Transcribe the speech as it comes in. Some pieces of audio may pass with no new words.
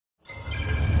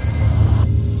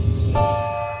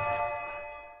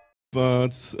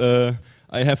but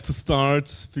I have to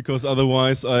start because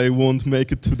otherwise I won't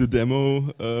make it to the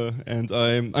demo, and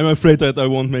I'm afraid that I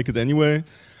won't make it anyway.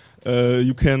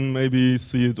 You can maybe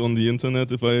see it on the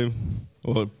internet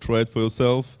or try it for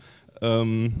yourself.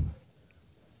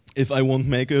 If I won't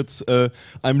make it,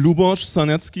 I'm Lubosz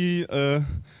Sarnecki.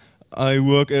 I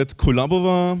work at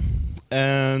Collabora,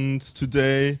 and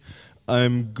today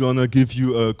I'm gonna give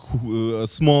you a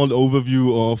small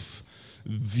overview of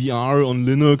VR on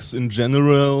Linux in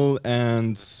general,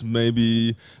 and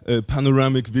maybe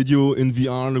panoramic video in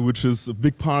VR, which is a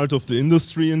big part of the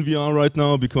industry in VR right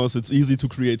now because it's easy to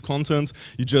create content.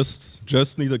 You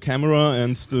just need a camera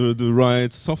and the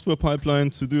right software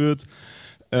pipeline to do it.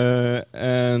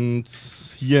 And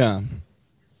yeah,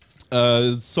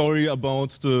 sorry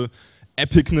about the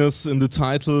epicness in the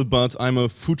title, but I'm a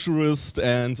futurist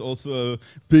and also a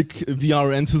big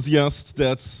VR enthusiast.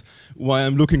 That's why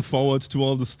I'm looking forward to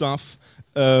all the stuff.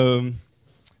 And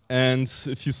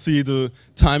if you see the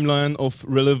timeline of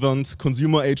relevant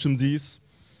consumer HMDs,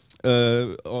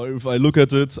 or if I look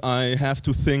at it, I have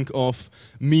to think of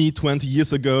me 20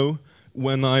 years ago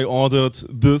when I ordered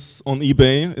this on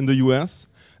eBay in the US.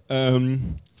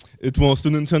 It was the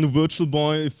Nintendo Virtual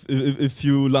Boy, if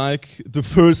you like, the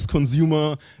first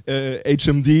consumer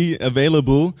HMD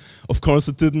available. Of course,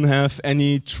 it didn't have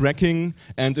any tracking,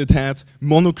 and it had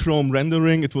monochrome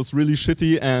rendering. It was really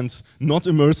shitty and not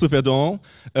immersive at all.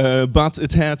 But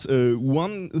it had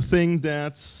one thing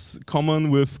that's common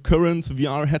with current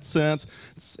VR headsets,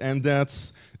 and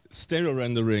that's stereo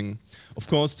rendering. Of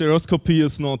course, stereoscopy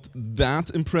is not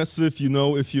that impressive. You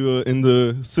know, if you're in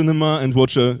the cinema and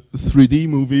watch a 3D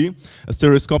movie, a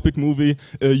stereoscopic movie,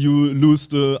 you lose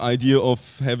the idea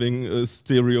of having a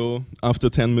stereo after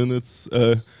 10 minutes,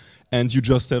 and you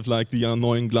just have like the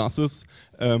annoying glasses.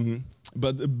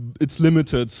 But it's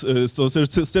limited, so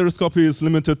stereoscopy is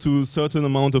limited to a certain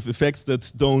amount of effects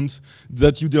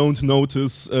that you don't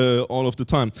notice all of the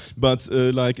time. But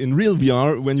like in real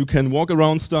VR, when you can walk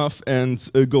around stuff and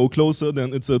go closer,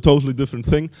 then it's a totally different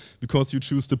thing because you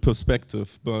choose the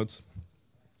perspective. But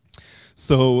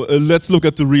so let's look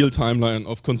at the real timeline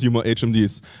of consumer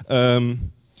HMDs.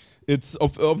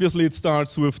 Obviously it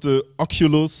starts with the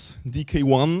Oculus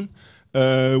DK1.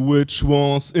 Which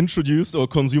was introduced or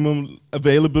consumer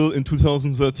available in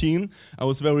 2013. I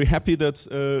was very happy that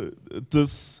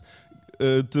this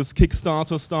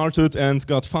Kickstarter started and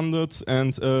got funded,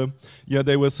 and yeah,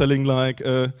 they were selling like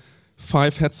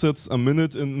 5 headsets a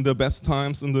minute in the best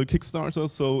times in the Kickstarter,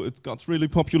 so it got really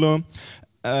popular.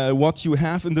 What you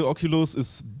have in the Oculus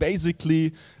is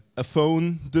basically a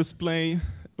phone display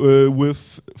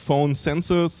with phone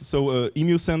sensors, so an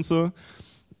EMU sensor,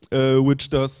 which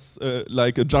does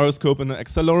like a gyroscope and an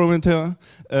accelerometer,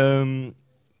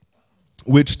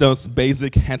 which does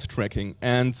basic head tracking.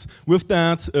 And with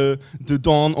that, the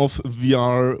dawn of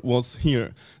VR was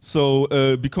here. So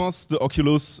because the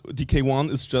Oculus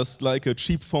DK1 is just like a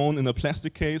cheap phone in a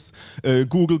plastic case,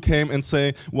 Google came and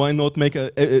say, why not make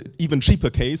a even cheaper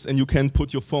case, and you can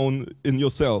put your phone in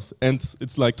yourself, and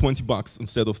it's like 20 bucks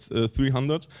instead of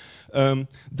 300.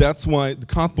 That's why the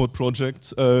Cardboard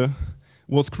project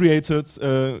was created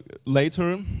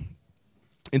later.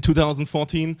 In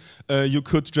 2014, you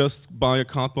could just buy a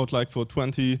cardboard like for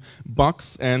 20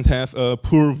 bucks and have a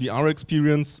poor VR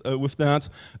experience with that.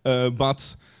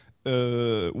 But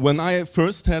when I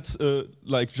first had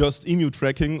like just EMU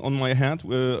tracking on my head,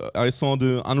 I saw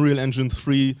the Unreal Engine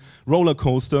 3 roller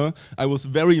coaster. I was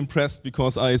very impressed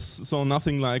because I saw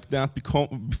nothing like that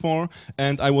before,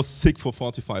 and I was sick for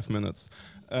 45 minutes.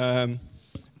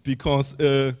 Because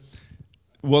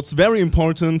what's very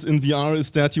important in VR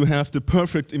is that you have the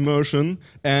perfect immersion,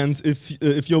 and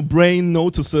if your brain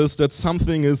notices that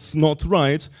something is not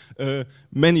right,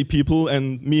 many people,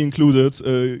 and me included,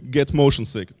 get motion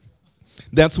sick.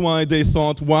 That's why they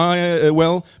thought,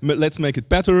 well, let's make it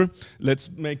better, let's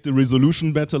make the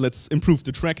resolution better, let's improve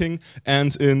the tracking.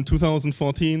 And in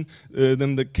 2014,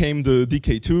 then there came the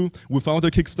DK2 without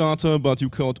a Kickstarter, but you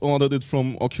could order it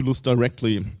from Oculus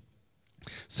directly.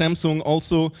 Samsung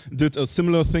also did a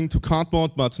similar thing to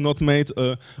Cardboard, but not made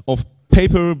of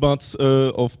paper, but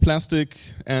of plastic,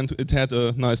 and it had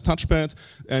a nice touchpad,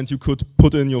 and you could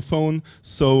put in your phone.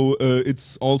 So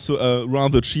it's also a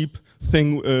rather cheap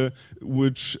thing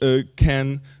which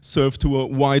can serve to a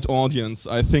wide audience.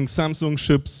 I think Samsung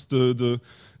ships the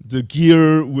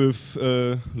gear with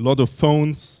a lot of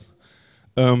phones.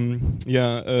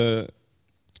 Yeah,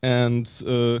 and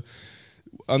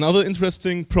another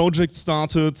interesting project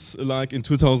started like in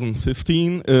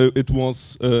 2015. It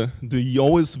was the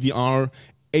Yoast VR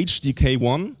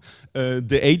HDK1.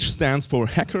 The H stands for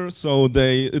hacker, so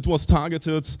it was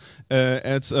targeted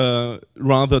at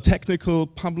rather technical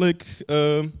public.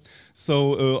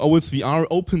 So OSVR,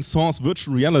 open source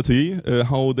virtual reality,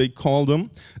 how they call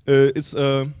them, is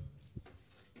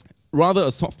rather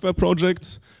a software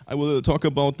project. I will talk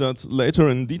about that later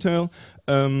in detail.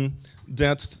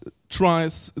 That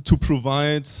tries to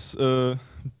provide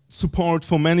support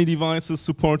for many devices,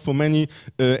 support for many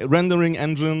rendering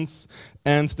engines,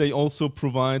 and they also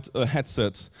provide a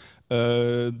headset.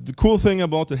 The cool thing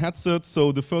about the headset,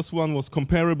 so the first one was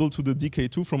comparable to the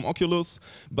DK2 from Oculus,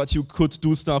 but you could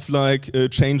do stuff like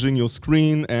changing your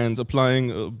screen and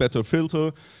applying a better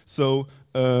filter. So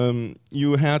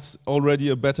you had already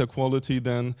a better quality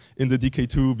than in the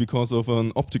DK2 because of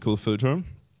an optical filter.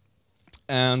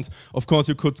 And of course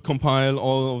you could compile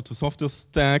all of the software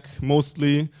stack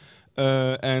mostly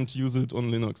and use it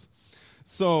on Linux.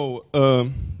 So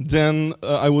then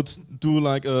I would do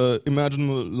like a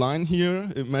imaginary line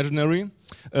here, imaginary,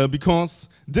 because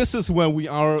this is where we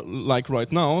are like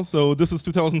right now. So this is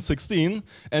 2016,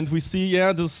 and we see,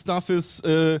 yeah, this stuff is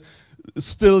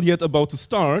still yet about to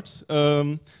start.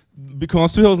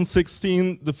 Because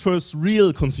 2016, the first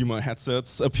real consumer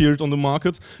headsets appeared on the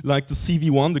market, like the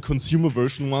CV1, the consumer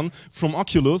version one from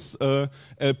Oculus,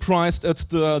 priced at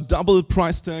the double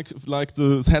price tag like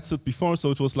the headset before,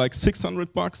 so it was like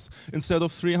 $600 instead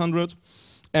of 300.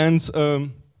 And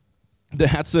the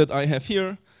headset I have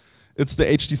here, it's the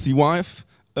HTC Vive.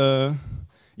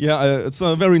 Yeah, it's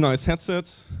a very nice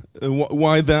headset.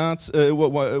 Why that?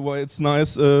 Why it's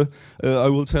nice? I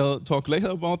will talk later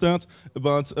about that.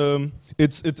 But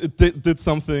it did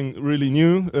something really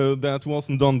new that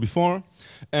wasn't done before.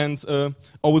 And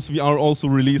OSVR also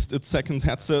released its second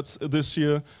headset this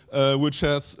year, which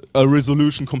has a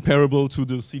resolution comparable to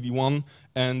the CV1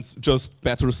 and just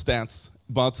better stats.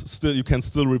 But still, you can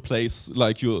still replace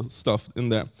like your stuff in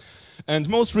there. And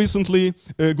most recently,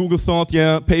 Google thought,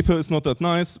 yeah, paper is not that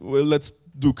nice. Well, let's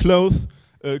do cloth.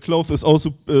 Cloth is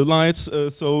also light,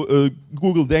 so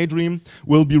Google Daydream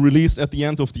will be released at the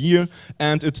end of the year,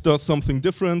 and it does something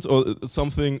different or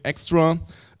something extra.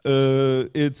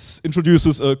 It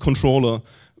introduces a controller,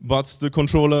 but the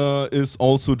controller is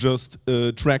also just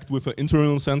tracked with an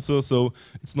internal sensor, so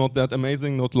it's not that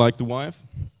amazing, not like the Vive.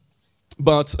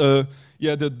 But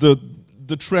yeah,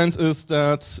 the trend is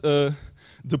that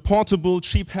the portable,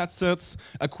 cheap headsets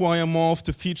acquire more of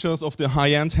the features of the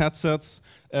high-end headsets,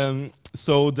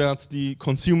 so that the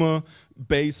consumer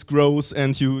base grows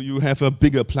and you have a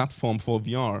bigger platform for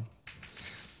VR.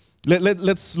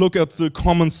 Let's look at the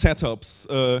common setups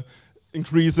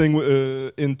increasing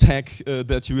in tech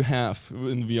that you have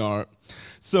in VR.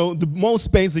 So the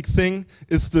most basic thing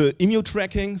is the IMU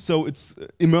tracking, so it's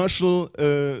inertial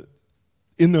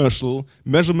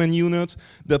measurement unit.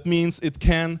 That means it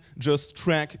can just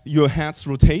track your head's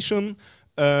rotation,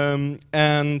 and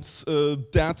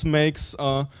that makes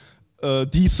a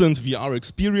decent VR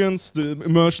experience. The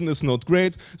immersion is not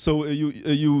great, so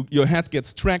your head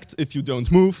gets tracked if you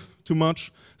don't move too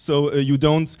much. So you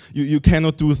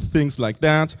cannot do things like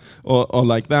that or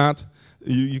like that.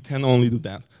 You can only do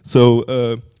that. So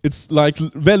it's like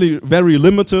very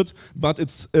limited, but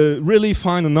it's really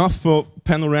fine enough for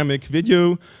panoramic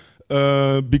video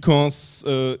because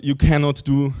you cannot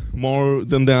do more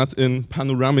than that in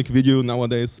panoramic video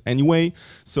nowadays anyway.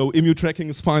 So IMU tracking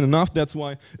is fine enough. That's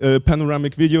why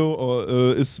panoramic video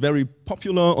is very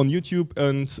popular on YouTube,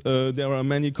 and there are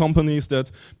many companies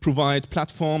that provide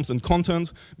platforms and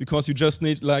content because you just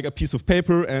need like a piece of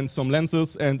paper and some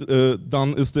lenses, and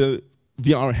done is the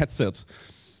VR headset.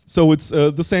 So it's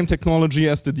the same technology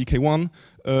as the DK1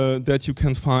 that you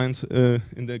can find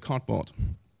in the cardboard.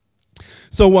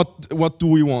 So what do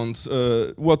we want?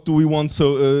 What do we want?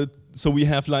 So we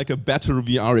have like a better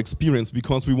VR experience,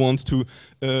 because we want to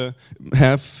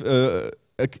have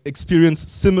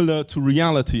experience similar to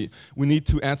reality. We need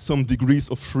to add some degrees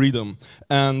of freedom,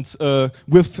 and for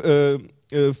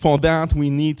that we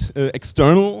need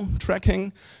external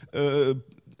tracking.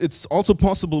 It's also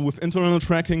possible with internal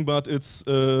tracking, but it's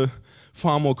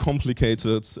far more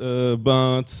complicated. So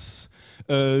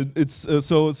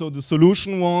the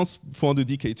solution was for the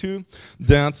DK2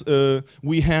 that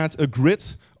we had a grid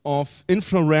of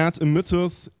infrared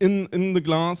emitters in the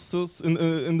glasses,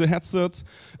 in the headset,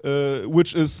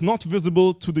 which is not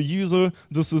visible to the user.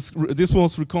 This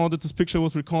picture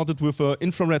was recorded with an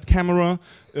infrared camera.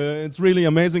 It's really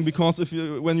amazing, because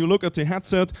when you look at the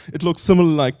headset, it looks similar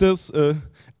like this.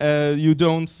 You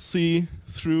don't see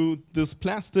through this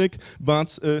plastic,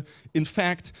 but in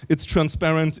fact it's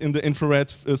transparent in the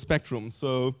infrared spectrum.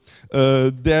 So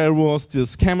there was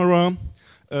this camera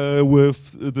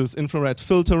with this infrared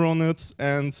filter on it,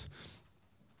 and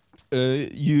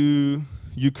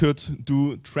you could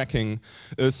do tracking.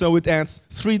 So it adds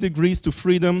 3 degrees to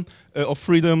freedom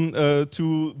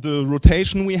to the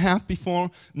rotation we had before.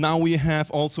 Now we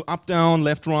have also up, down,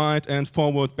 left, right, and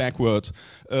forward, backward.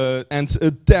 And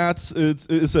that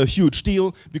is a huge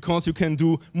deal, because you can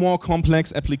do more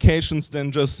complex applications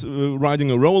than just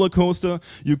riding a roller coaster.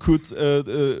 You could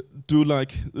do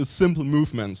like a simple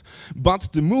movement. But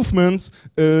the movement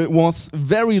was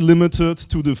very limited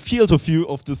to the field of view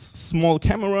of this small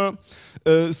camera.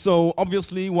 So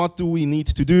obviously, what do we need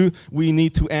to do? We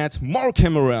need to add more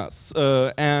cameras,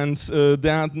 and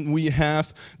then we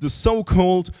have the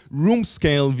so-called room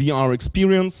scale VR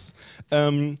experience.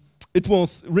 It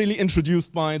was really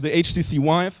introduced by the HTC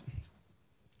Vive.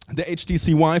 The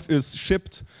HTC Vive is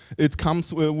shipped. It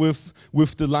comes with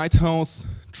the Lighthouse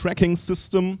tracking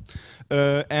system,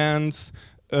 and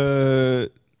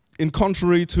in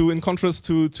contrast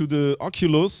to the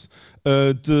Oculus,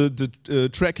 the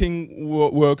tracking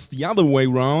works the other way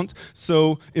around.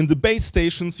 So in the base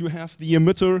stations you have the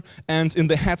emitter, and in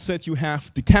the headset you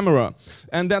have the camera.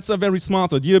 And that's a very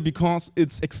smart idea, because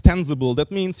it's extensible.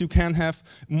 That means you can have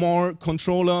more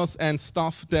controllers and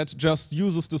stuff that just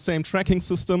uses the same tracking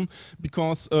system,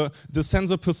 because the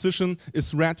sensor position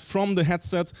is read from the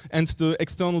headset, and the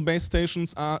external base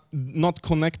stations are not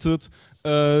connected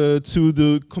to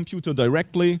the computer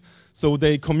directly. So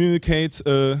they communicate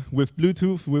with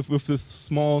Bluetooth, with this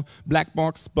small black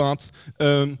box, but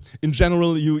in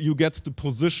general you get the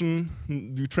position,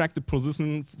 you track the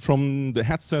position from the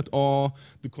headset or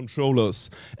the controllers.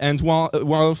 And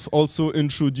Valve also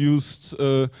introduced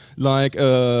like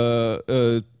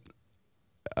a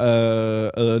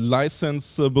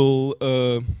licensable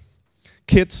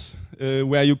kit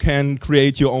where you can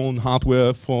create your own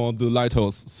hardware for the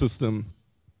Lighthouse system.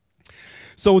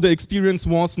 So the experience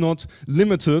was not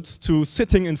limited to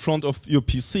sitting in front of your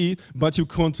PC, but you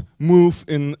could move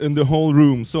in the whole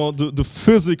room. So the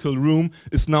physical room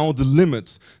is now the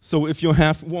limit. So if you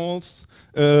have walls,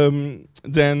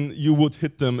 then you would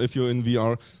hit them if you're in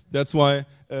VR. That's why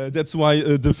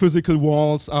the physical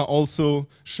walls are also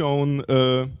shown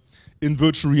in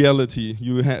virtual reality.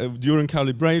 You during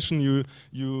calibration,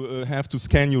 you have to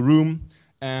scan your room,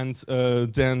 and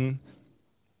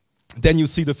then you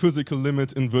see the physical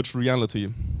limit in virtual reality.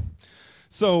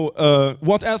 So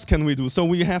what else can we do? So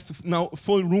we have now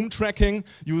full room tracking.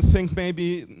 You think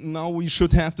maybe now we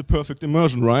should have the perfect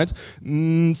immersion, right?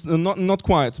 Not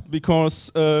quite,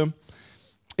 because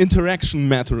interaction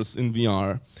matters in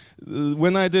VR.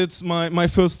 When I did my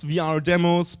first VR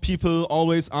demos, people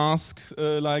always ask,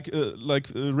 like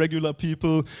regular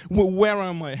people, where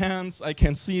are my hands? I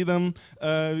can see them,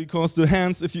 because the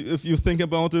hands, if you think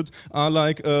about it, are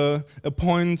like a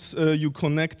point you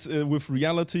connect with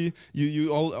reality.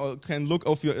 You all can look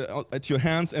at your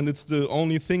hands, and it's the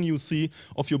only thing you see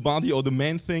of your body, or the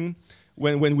main thing.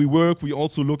 When we work, we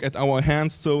also look at our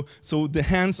hands, so the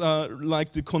hands are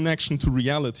like the connection to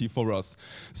reality for us.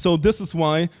 So this is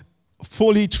why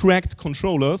fully tracked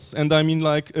controllers, and I mean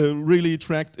like really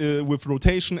tracked with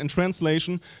rotation and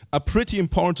translation, are pretty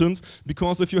important,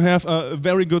 because if you have a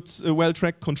very good,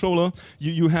 well-tracked controller,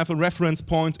 you have a reference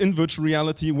point in virtual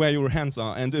reality where your hands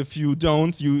are, and if you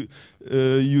don't, you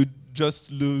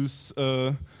just lose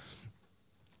a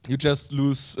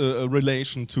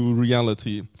relation to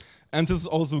reality. And this is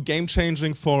also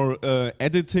game-changing for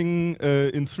editing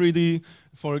in 3D.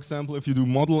 For example, if you do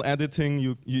model editing,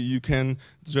 you can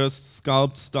just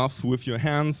sculpt stuff with your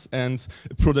hands, and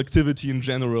productivity in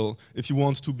general. If you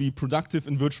want to be productive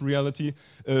in virtual reality,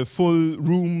 full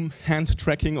room hand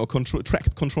tracking or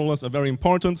tracked controllers are very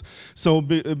important. So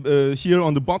here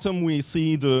on the bottom we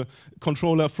see the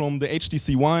controller from the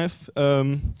HTC Vive,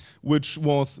 which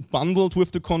was bundled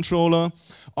with the controller.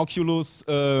 Oculus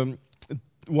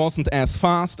wasn't as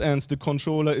fast, and the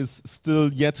controller is still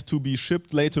yet to be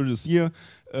shipped later this year,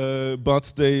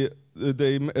 but they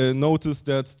noticed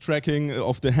that tracking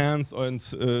of the hands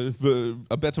and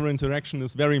a better interaction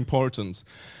is very important.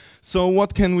 So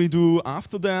what can we do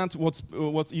after that?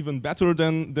 What's even better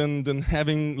than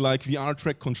having like VR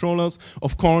track controllers?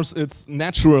 Of course, it's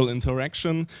natural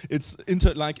interaction. It's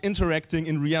like interacting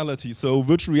in reality. So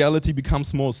virtual reality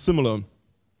becomes more similar.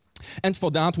 And for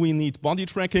that we need body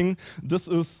tracking. This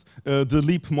is the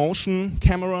Leap Motion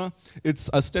camera. It's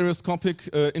a stereoscopic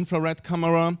infrared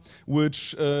camera,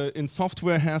 which in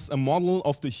software has a model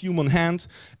of the human hand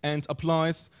and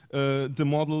applies the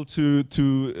model to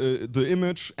the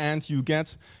image, and you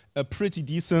get a pretty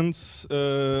decent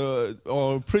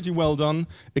or pretty well done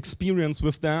experience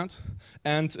with that,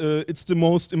 and it's the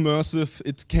most immersive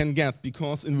it can get,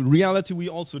 because in reality we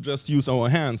also just use our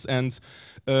hands, and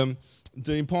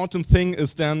the important thing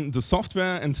is then the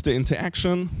software and the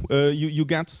interaction you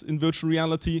get in virtual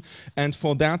reality, and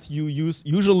for that you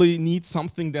usually need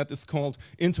something that is called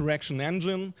interaction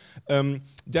engine.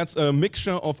 That's a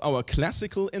mixture of our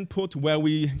classical input, where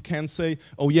we can say,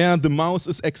 oh yeah, the mouse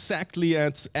is exactly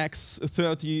at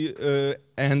X30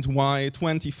 and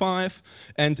Y25,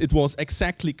 and it was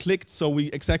exactly clicked, so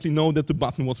we exactly know that the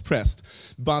button was pressed.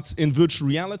 But in virtual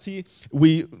reality,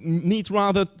 we need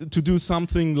rather to do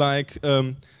something like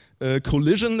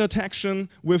collision detection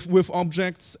with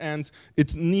objects, and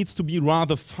it needs to be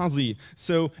rather fuzzy.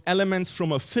 So elements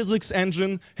from a physics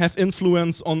engine have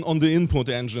influence on the input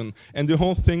engine, and the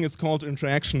whole thing is called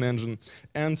interaction engine.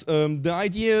 And the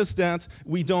idea is that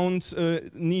we don't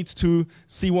need to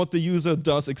see what the user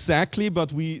does exactly,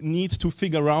 but we need to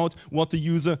figure out what the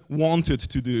user wanted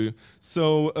to do.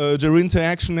 So the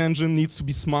interaction engine needs to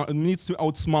be smart, needs to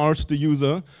outsmart the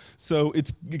user, so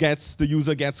the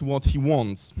user gets what he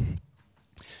wants.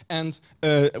 And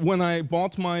when I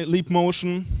bought my Leap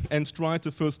Motion and tried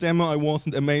the first demo, I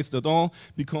wasn't amazed at all,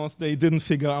 because they didn't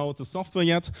figure out the software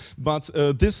yet. But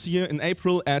this year in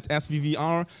April at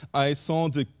SPHVR, I saw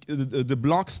the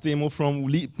blocks demo from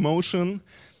Leap Motion,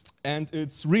 and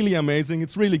it's really amazing.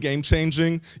 It's really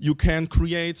game-changing. You can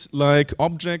create like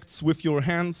objects with your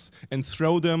hands and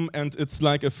throw them, and it's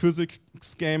like a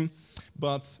physics game,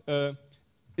 but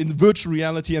in virtual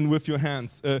reality and with your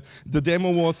hands. The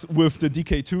demo was with the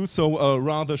DK2, so a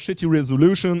rather shitty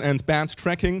resolution and bad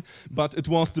tracking, but it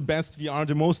was the best VR,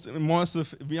 the most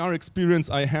immersive VR experience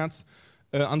I had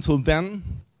until then.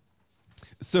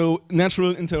 So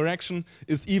natural interaction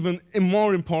is even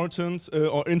more important,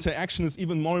 or interaction is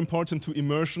even more important to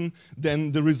immersion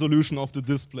than the resolution of the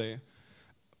display.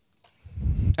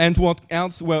 And what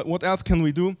else? Well, what else can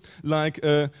we do? Like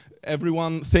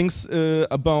everyone thinks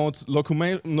about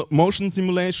motion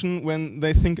simulation when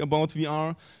they think about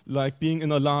VR, like being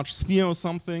in a large sphere or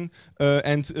something,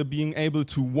 and being able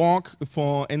to walk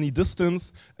for any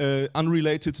distance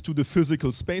unrelated to the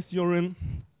physical space you're in.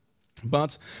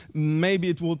 But maybe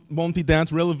it won't be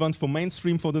that relevant for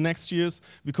mainstream for the next years,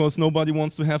 because nobody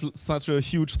wants to have such a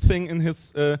huge thing in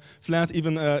his flat.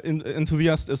 Even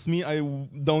enthusiast as me, I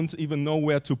don't even know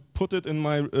where to put it in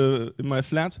my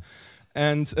flat.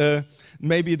 And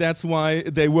maybe that's why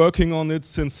they're working on it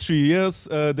since 3 years.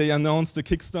 They announced the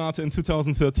Kickstarter in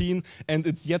 2013, and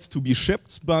it's yet to be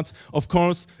shipped. But of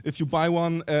course, if you buy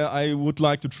one, I would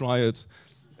like to try it.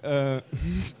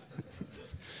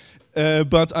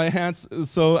 But I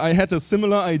had a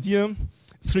similar idea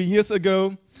 3 years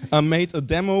ago. I made a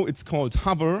demo. It's called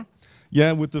Hover,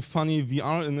 yeah, with the funny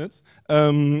VR in it.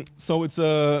 So it's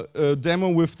a demo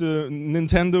with the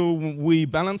Nintendo Wii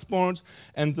balance board,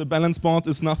 and the balance board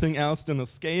is nothing else than a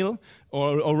scale,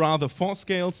 or rather 4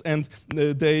 scales, and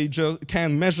they just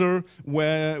can measure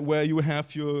where you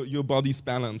have your body's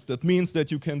balance. That means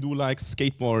that you can do like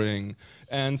skateboarding.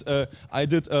 And I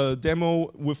did a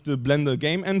demo with the Blender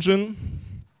game engine.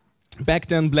 Back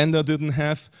then, Blender didn't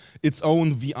have its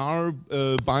own VR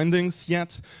bindings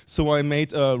yet, so I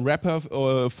made a wrapper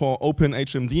for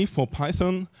OpenHMD for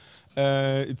Python.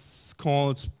 It's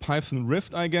called Python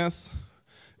Rift, I guess.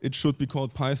 It should be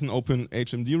called Python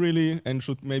OpenHMD really, and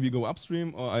should maybe go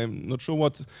upstream, or I'm not sure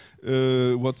what's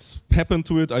happened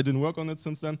to it. I didn't work on it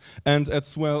since then. And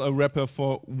as well a wrapper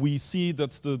for WeC,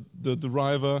 that's the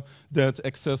driver that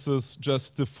accesses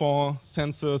just the 4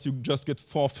 sensors. You just get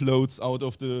 4 floats out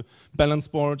of the balance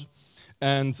board.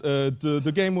 And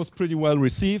the game was pretty well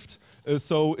received,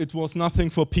 so it was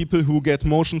nothing for people who get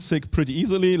motion sick pretty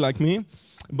easily, like me.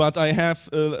 But I have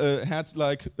had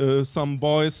like some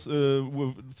boys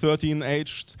with 13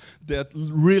 aged that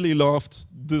really loved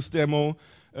this demo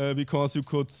because you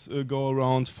could go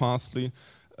around fastly.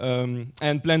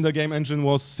 And Blender Game Engine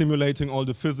was simulating all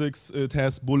the physics. It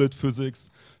has bullet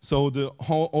physics. So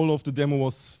all of the demo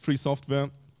was free software.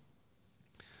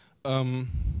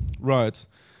 Right.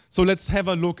 So let's have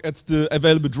a look at the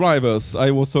available drivers.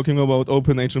 I was talking about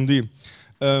OpenHMD.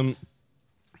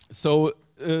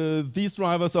 These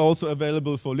drivers are also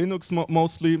available for Linux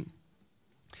mostly.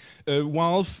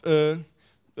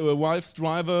 Valve's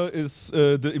driver is,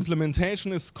 the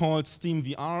implementation is called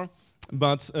SteamVR,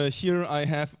 but here I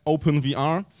have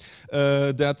OpenVR.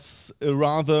 That's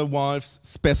rather Valve's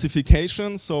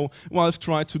specification. So Valve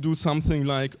tried to do something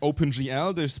like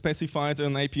OpenGL. They specified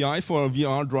an API for a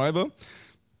VR driver.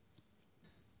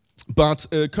 But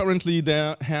currently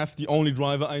they have the only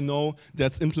driver I know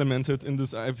that's implemented in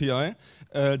this API,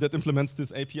 that implements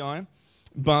this API.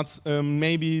 But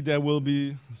maybe there will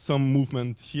be some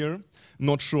movement here,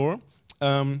 not sure.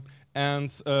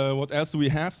 And what else do we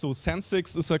have? So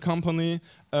Sensix is a company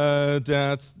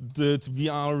that did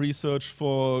VR research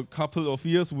for a couple of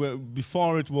years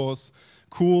before it was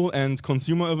cool and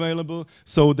consumer available.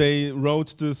 So they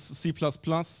wrote this C++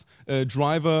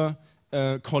 driver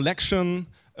collection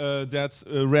that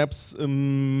wraps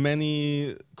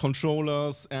many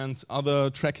controllers and other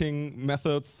tracking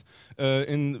methods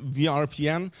in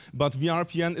VRPN, but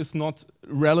VRPN is not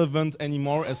relevant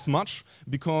anymore as much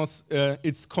because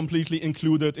it's completely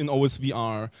included in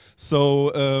OSVR.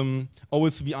 So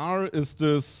OSVR is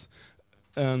this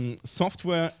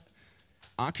software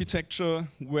architecture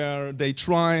where they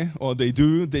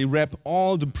they wrap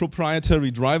all the proprietary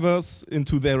drivers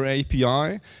into their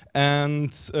API,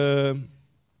 and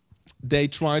they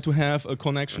try to have a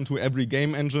connection to every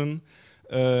game engine,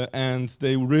 and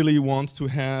they really want to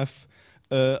have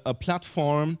a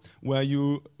platform where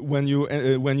when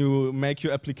you make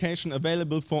your application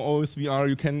available for OSVR,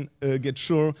 you can get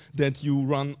sure that you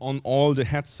run on all the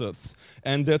headsets,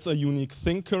 and that's a unique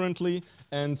thing currently.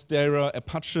 And there are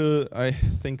Apache, I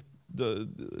think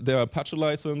they are Apache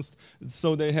licensed,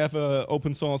 so they have an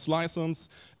open source license.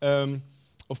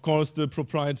 Of course, the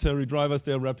proprietary drivers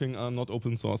they're wrapping are not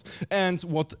open source. And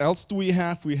what else do we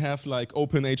have? We have like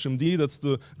OpenHMD. That's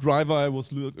the driver I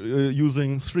was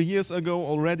using 3 years ago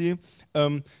already.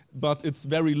 But it's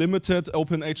very limited.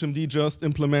 OpenHMD just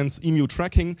implements EMU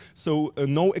tracking, so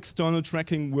no external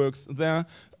tracking works there.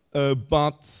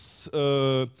 But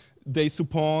they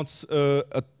support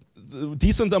a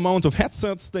decent amount of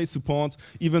headsets. They support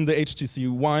even the HTC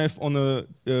Vive on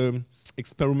a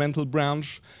experimental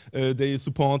branch. They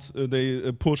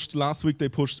pushed last week, they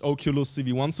pushed Oculus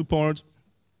CV1 support.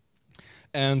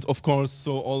 And of course,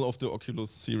 so all of the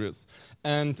Oculus series.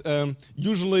 And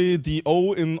usually the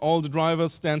O in all the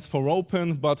drivers stands for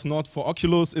open, but not for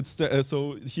Oculus.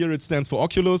 So here it stands for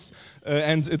Oculus,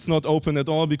 and it's not open at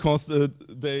all because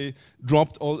they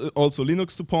dropped also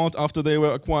Linux support after they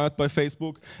were acquired by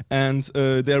Facebook, and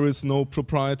there is no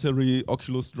proprietary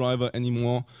Oculus driver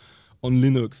anymore on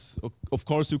Linux. Of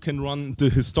course, you can run the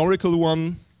historical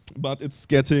one, but it's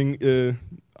getting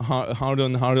harder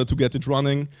and harder to get it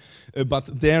running.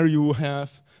 But there you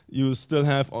still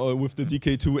have with the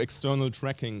DK2 external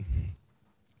tracking.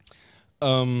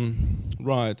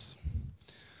 Right.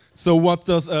 So what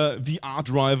does a VR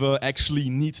driver actually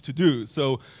need to do?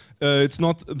 So it's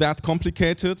not that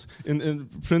complicated.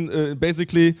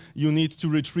 Basically, you need to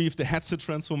retrieve the headset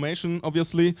transformation,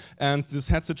 obviously, and this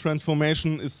headset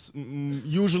transformation is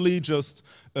usually just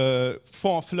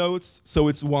 4 floats, so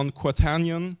it's one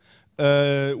quaternion.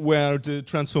 Where the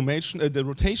transformation, the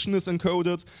rotation is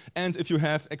encoded, and if you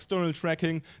have external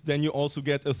tracking, then you also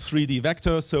get a 3D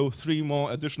vector, so 3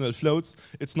 more additional floats.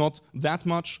 It's not that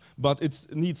much, but it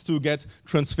needs to get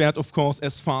transferred, of course,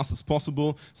 as fast as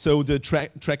possible, so the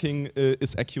tracking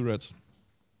is accurate.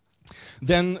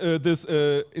 Then this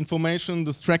information,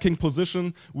 this tracking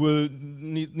position,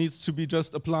 needs to be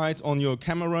just applied on your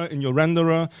camera, in your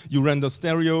renderer. You render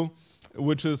stereo,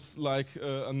 which is like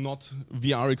a not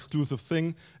VR exclusive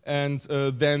thing, and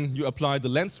then you apply the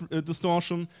lens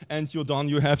distortion and you're done,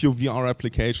 you have your VR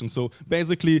application. So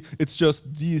basically it's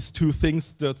just these 2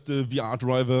 things that the VR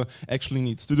driver actually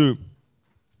needs to do.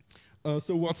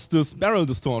 So what's this barrel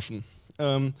distortion?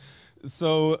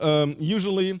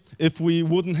 Usually if we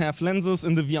wouldn't have lenses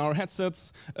in the VR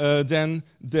headsets, then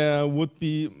there would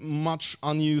be much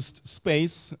unused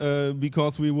space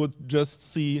because we would just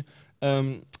see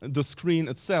the screen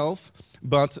itself,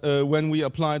 but when we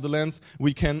apply the lens,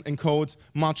 we can encode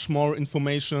much more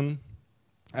information,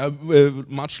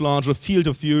 much larger field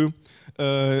of view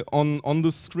on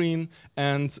the screen,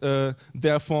 and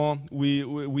therefore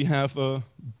we have a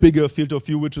bigger field of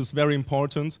view, which is very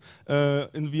important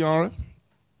in VR.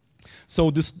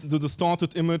 So the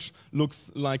distorted image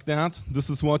looks like that. This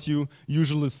is what you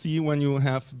usually see when you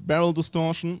have barrel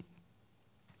distortion.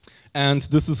 And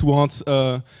this is what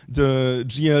the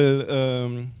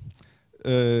GL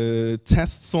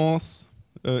test source,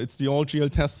 it's the old GL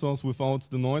test source without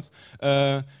the noise,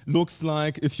 looks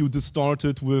like if you distort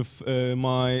it with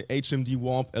my HMD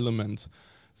warp element.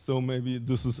 So maybe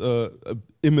this is an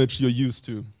image you're used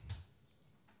to.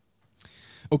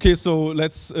 Okay, so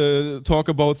let's talk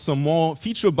about some more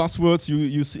feature buzzwords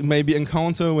you maybe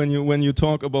encounter when you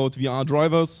talk about VR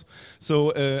drivers.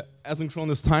 So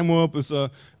asynchronous time warp is a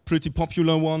pretty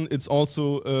popular one. It's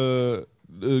also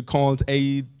called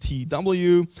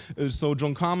ATW. So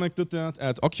John Carmack did that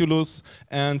at Oculus,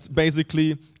 and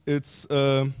basically it's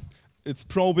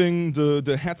probing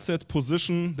the headset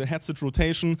position, the headset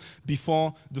rotation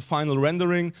before the final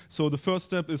rendering. So the first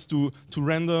step is to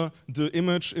render the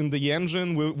image in the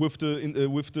engine with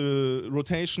the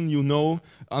rotation you know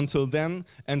until then,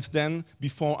 and then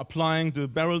before applying the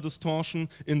barrel distortion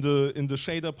in the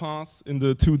shader pass, in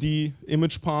the 2D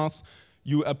image pass,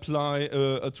 you apply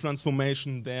a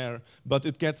transformation there. But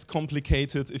it gets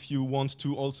complicated if you want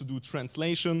to also do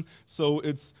translation, so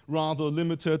it's rather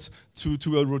limited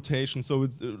to a rotation. So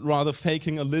it's rather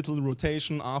faking a little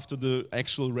rotation after the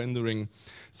actual rendering.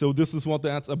 So this is what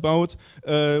that's about.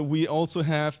 We also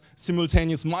have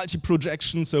simultaneous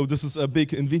multi-projection, so this is a big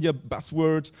NVIDIA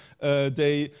buzzword.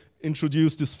 They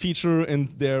introduced this feature in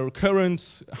their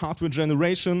current hardware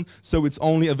generation, so it's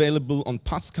only available on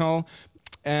Pascal.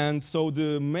 And so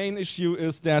the main issue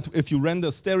is that if you render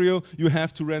stereo, you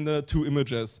have to render 2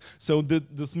 images. So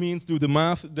this means, do the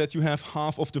math, that you have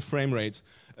half of the frame rate.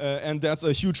 And that's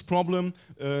a huge problem.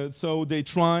 So they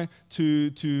try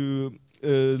to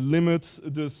limit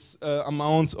this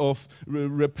amount of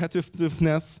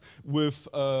repetitiveness with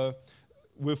a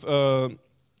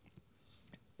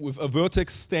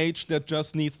vertex stage that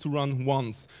just needs to run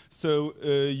once. So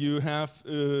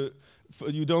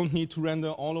you don't need to render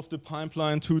all of the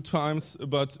pipeline 2 times,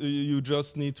 but you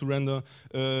just need to render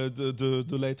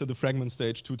the fragment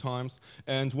stage 2 times.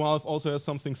 And Valve also has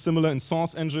something similar in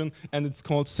Source Engine, and it's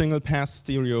called single pass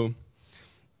stereo.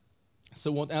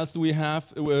 So what else do we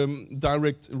have?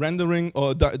 Direct rendering,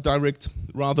 or direct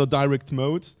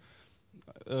mode,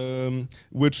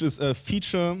 which is a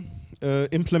feature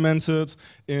implemented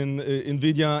in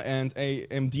NVIDIA and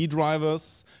AMD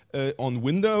drivers on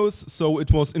Windows. So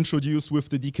it was introduced with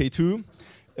the DK2.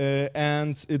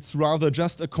 And it's rather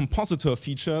just a compositor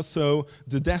feature, so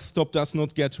the desktop does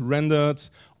not get rendered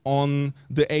on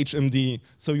the HMD.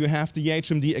 So you have the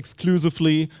HMD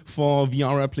exclusively for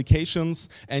VR applications,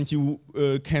 and you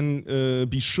can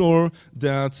be sure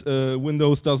that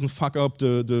Windows doesn't fuck up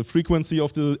the frequency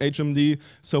of the HMD.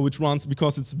 So it runs,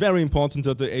 because it's very important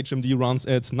that the HMD runs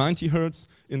at 90 Hertz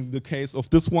in the case of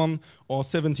this one, or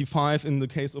 75 in the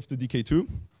case of the DK2.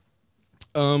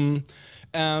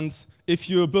 And if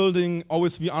you're building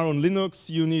OSVR on Linux,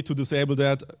 you need to disable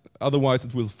that, otherwise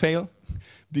it will fail.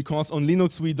 Because on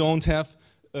Linux we don't have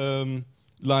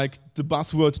like the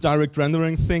buzzword direct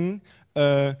rendering thing.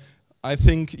 I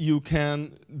think you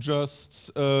can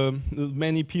just,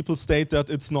 many people state that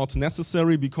it's not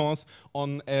necessary, because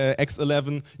on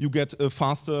X11 you get a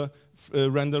faster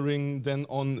rendering than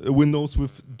on Windows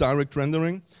with direct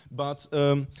rendering. But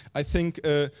I think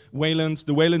the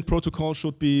Wayland protocol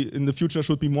should be, in the future,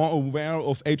 should be more aware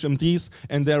of HMDs,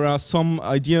 and there are some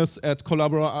ideas at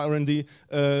Collabora R&D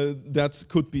that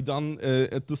could be done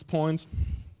at this point.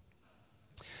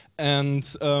 And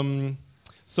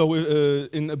so,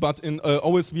 but in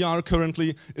OSVR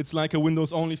currently, it's like a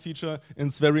Windows-only feature, and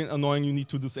it's very annoying. You need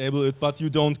to disable it, but you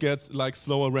don't get like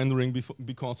slower rendering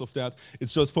because of that.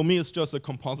 It's just, for me, it's just a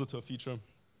compositor feature.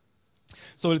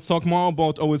 So let's talk more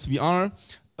about OSVR.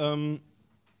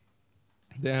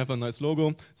 They have a nice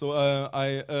logo. So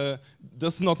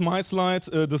this is not my slide.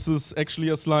 This is actually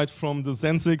a slide from the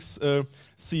Zensix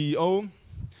CEO.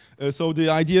 So the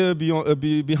idea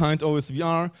behind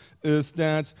OSVR is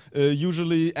that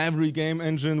usually every game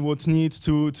engine would need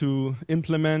to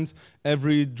implement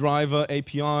every driver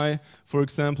API. For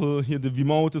example, here the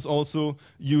Vmode is also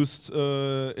used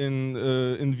in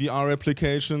VR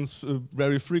applications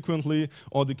very frequently,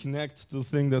 or the Kinect, the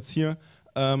thing that's here,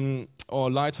 or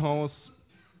Lighthouse.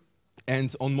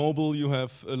 And on mobile you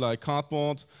have like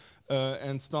Cardboard.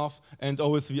 And stuff, and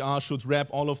OSVR should wrap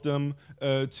all of them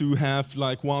to have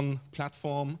like one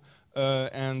platform,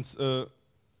 and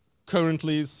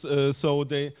currently so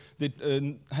they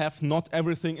have not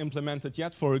everything implemented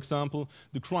yet. For example,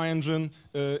 the CryEngine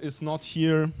is not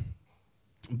here,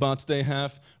 but they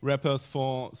have wrappers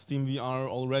for SteamVR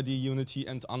already, Unity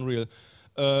and Unreal.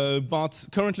 But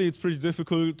currently it's pretty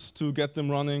difficult to get them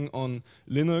running on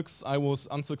Linux. I was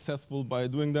unsuccessful by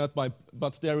doing that,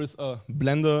 but there is a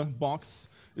Blender box.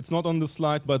 It's not on the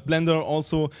slide, but Blender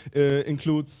also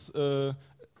includes,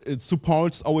 it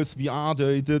supports OSVR.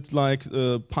 They did like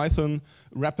a Python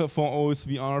wrapper for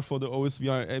OSVR, for the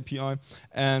OSVR API,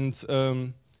 and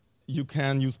you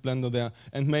can use Blender there.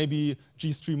 And maybe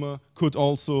GStreamer could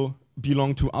also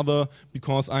belong to other,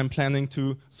 because I'm planning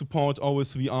to support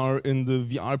OSVR in the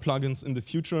VR plugins in the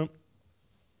future.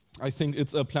 I think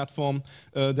it's a platform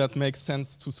that makes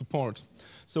sense to support.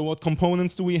 So what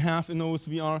components do we have in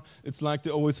OSVR? It's like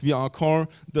the OSVR core.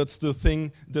 That's the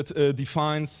thing that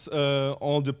defines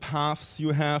all the paths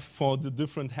you have for the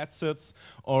different headsets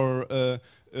or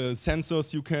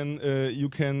sensors you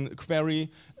can query.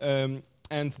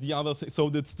 And the other thing, so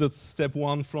that's step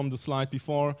one from the slide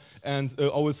before. And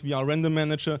OSVR Render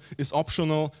Manager is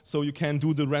optional, so you can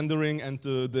do the rendering and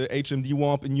the HMD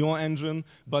warp in your engine,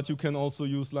 but you can also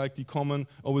use like the common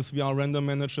OSVR Render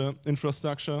Manager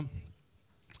infrastructure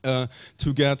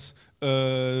to get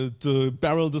the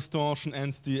barrel distortion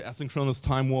and the asynchronous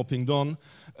time warping done.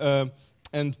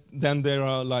 And then there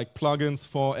are like plugins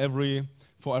for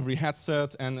every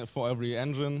headset and for every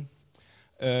engine.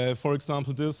 For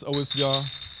example, this OSVR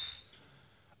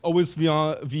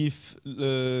Vive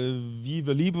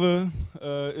Libre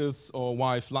or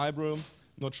Vive Libre,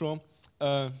 not sure,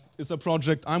 is a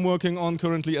project I'm working on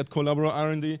currently at Collabora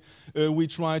R&D. We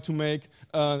try to make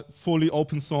a fully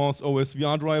open source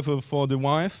OSVR driver for the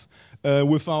Vive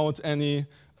without any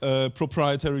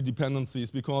proprietary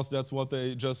dependencies, because that's what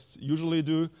they just usually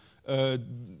do.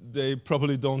 They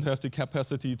probably don't have the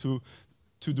capacity to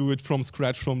do it from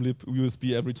scratch from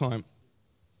libUSB every time.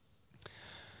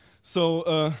 So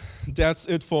that's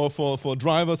it for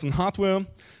drivers and hardware.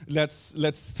 Let's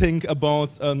think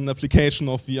about an application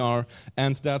of VR,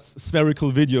 and that's spherical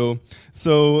video.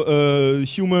 So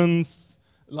humans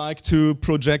like to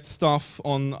project stuff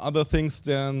on other things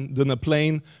than a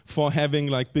plane for having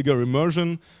like bigger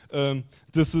immersion.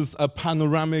 This is a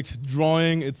panoramic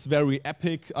drawing. It's very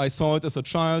epic. I saw it as a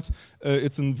child.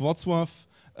 It's in Wrocław.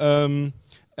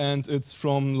 And it's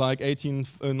from like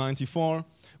 1894.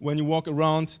 When you walk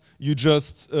around, you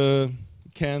just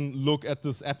can look at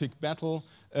this epic battle,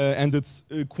 and it's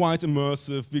quite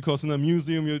immersive, because in a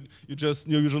museum you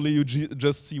usually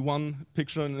just see one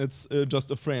picture and it's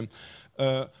just a frame.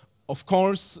 Of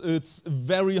course, it's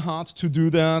very hard to do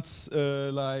that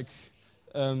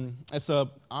as a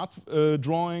art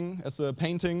drawing, as a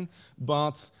painting,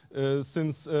 but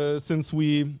since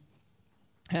we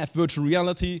have virtual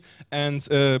reality and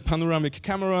panoramic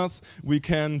cameras, we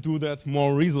can do that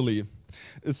more easily.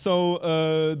 So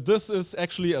this is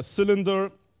actually a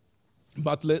cylinder,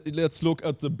 but let's look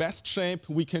at the best shape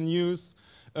we can use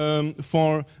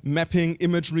for mapping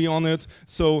imagery on it.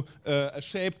 So a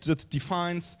shape that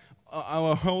defines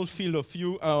our whole field of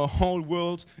view, our whole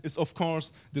world, is of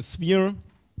course the sphere.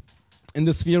 In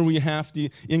the sphere we have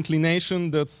the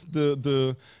inclination, that's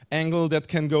the angle that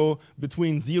can go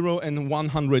between 0 and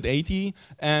 180,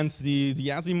 and the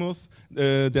azimuth,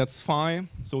 that's phi,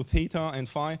 so theta and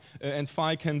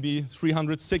phi can be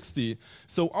 360.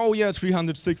 So, oh yeah,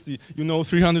 360, you know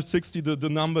 360, the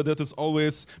number that is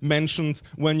always mentioned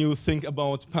when you think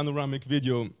about panoramic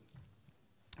video.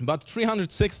 But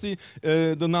 360,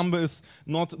 the number is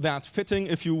not that fitting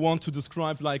if you want to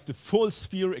describe like the full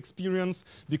sphere experience,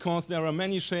 because there are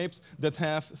many shapes that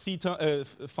have theta,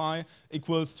 phi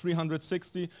equals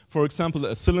 360. For example,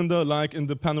 a cylinder, like in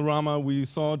the panorama we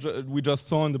just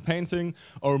saw in the painting,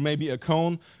 or maybe a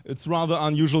cone. It's rather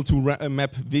unusual to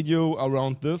map video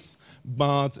around this,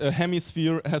 but a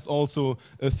hemisphere has also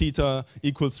a theta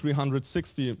equals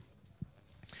 360.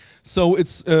 So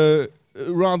it's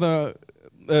rather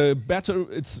better,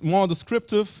 it's more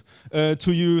descriptive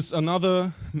to use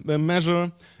another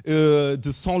measure,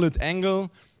 the solid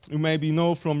angle. You maybe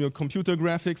know from your computer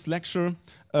graphics lecture.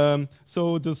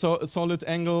 So the solid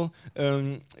angle,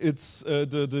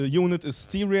 the unit is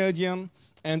steradian,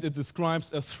 and it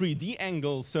describes a 3D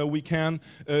angle, so we can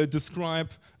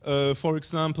describe, for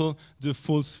example, the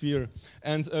full sphere.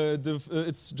 And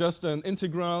it's just an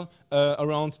integral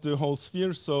around the whole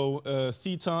sphere, so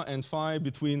theta and phi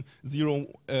between 0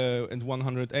 and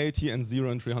 180 and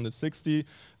 0 and 360.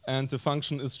 And the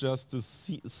function is just the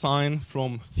sine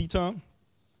from theta.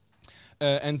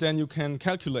 And then you can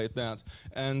calculate that.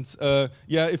 And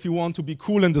yeah, if you want to be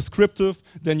cool and descriptive,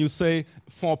 then you say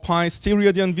 4 pi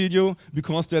steradian video,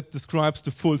 because that describes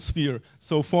the full sphere.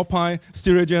 So 4 pi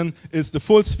steradian is the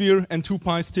full sphere, and 2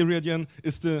 pi steradian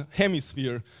is the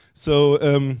hemisphere. So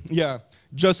yeah,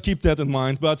 just keep that in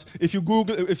mind. But if you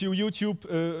Google, if you're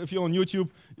on YouTube,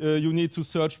 you need to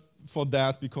search for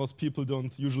that, because people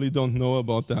usually don't know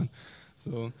about that.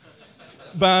 So.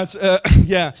 But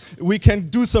yeah, we can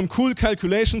do some cool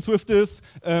calculations with this.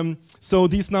 So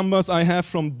these numbers I have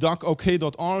from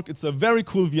docok.org. It's a very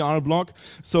cool VR blog.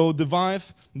 So the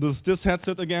Vive, this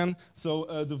headset again.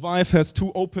 So the Vive has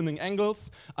 2 opening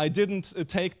angles. I didn't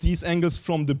take these angles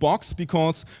from the box,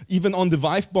 because even on the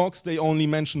Vive box they only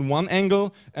mention 1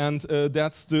 angle, and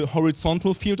that's the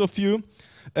horizontal field of view.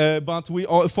 but we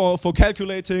for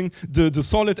calculating the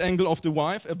solid angle of the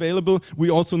Vive available, we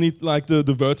also need like the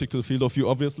vertical field of view,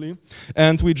 obviously.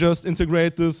 And we just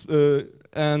integrate this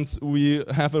and we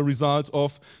have a result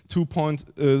of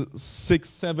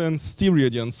 2.67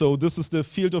 steradians. So this is the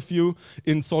field of view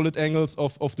in solid angles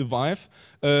of the Vive.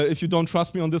 If you don't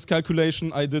trust me on this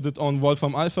calculation, I did it on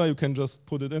Wolfram Alpha. You can just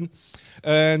put it in.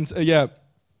 And yeah.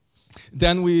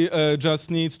 Then we just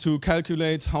need to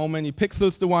calculate how many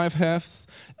pixels the Vive has,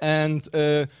 and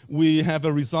we have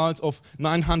a result of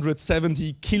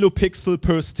 970 kilopixel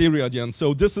per steradian.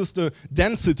 So this is the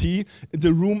density,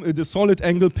 the solid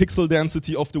angle pixel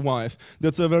density of the Vive.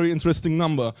 That's a very interesting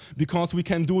number, because we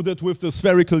can do that with the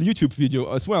spherical YouTube video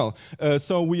as well.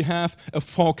 So we have a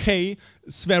 4K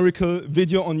spherical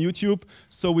video on YouTube,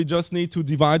 so we just need to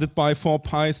divide it by 4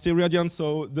 pi steradians.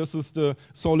 So this is the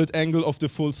solid angle of the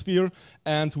full sphere,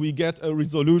 and we get a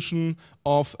resolution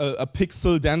of a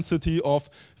pixel density of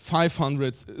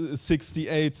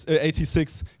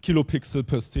 586 kilopixel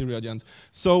per steradian.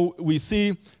 So we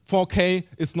see 4K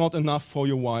is not enough for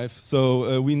your Vive,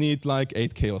 so we need like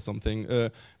 8K or something,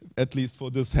 at least for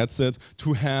this headset,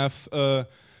 to have the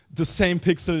same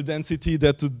pixel density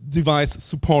that the device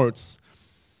supports.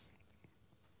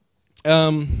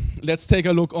 Let's take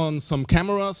a look on some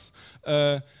cameras.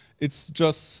 It's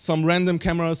just some random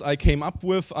cameras I came up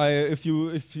with. If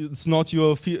it's not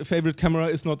your favorite camera,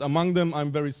 is not among them,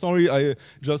 I'm very sorry. I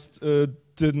just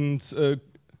didn't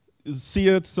see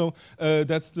it. So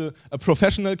that's a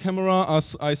professional camera,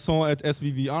 as I saw at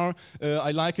SPHVR.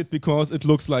 I like it because it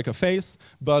looks like a face,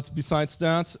 but besides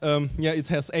that, yeah, it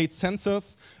has 8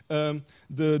 sensors.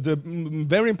 The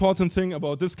very important thing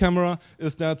about this camera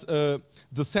is that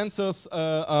the sensors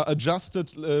are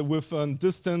adjusted with a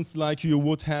distance like you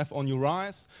would have on your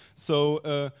eyes.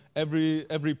 So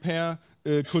every pair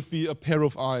could be a pair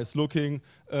of eyes looking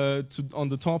on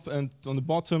the top and on the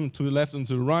bottom, to the left and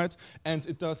to the right. And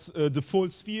it does the full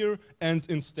sphere and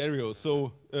in stereo.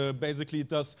 So basically it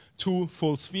does 2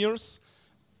 full spheres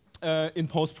in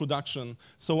post-production.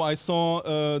 So I saw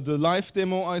the live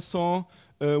demo I saw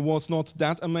was not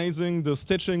that amazing. The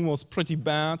stitching was pretty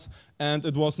bad and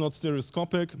it was not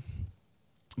stereoscopic.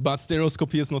 But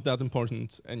stereoscopy is not that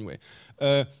important anyway.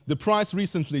 The price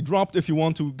recently dropped. If you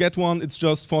want to get one, it's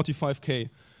just 45K.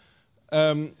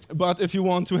 But if you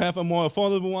want to have a more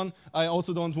affordable one, I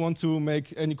also don't want to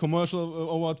make any commercial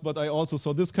or what, but I also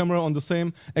saw this camera on the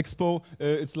same expo.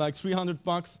 It's like 300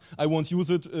 bucks. I won't use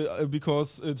it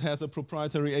because it has a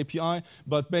proprietary API,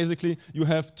 but basically you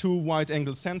have 2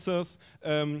 wide-angle sensors,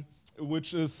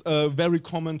 which is a very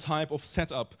common type of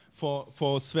setup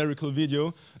for spherical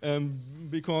video,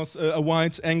 because a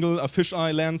wide angle, a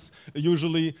fisheye lens,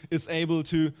 usually is able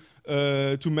to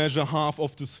measure half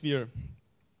of the sphere.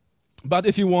 But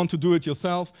if you want to do it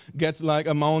yourself, get like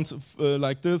a mount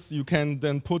like this, you can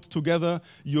then put together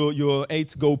your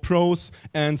 8 GoPros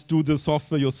and do the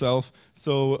software yourself.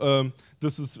 So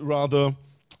this is rather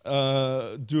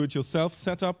do-it-yourself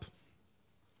setup.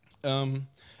 And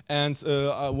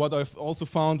what I've also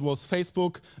found was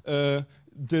Facebook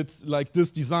did like this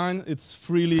design. It's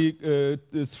free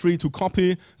to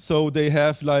copy, so they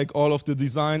have like all of the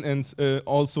design and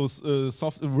also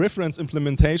soft reference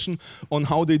implementation on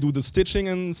how they do the stitching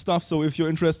and stuff. So if you're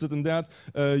interested in that,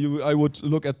 I would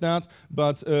look at that.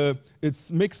 But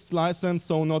it's mixed license,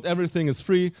 so not everything is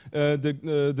free.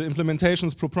 The implementation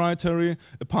is proprietary.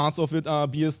 Parts of it are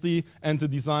BSD, and the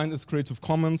design is Creative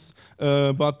Commons.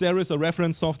 But there is a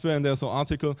reference software, and there's an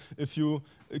article if you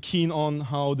keen on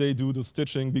how they do the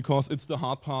stitching, because it's the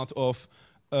hard part of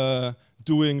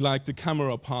doing like the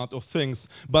camera part of things.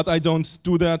 But I don't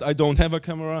do that. I don't have a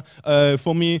camera.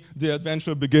 For me, the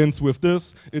adventure begins with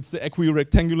this. It's the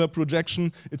equirectangular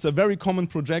projection. It's a very common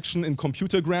projection in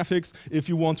computer graphics. If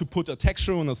you want to put a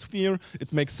texture on a sphere,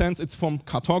 it makes sense. It's from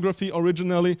cartography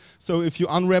originally. So if you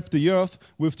unwrap the Earth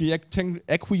with the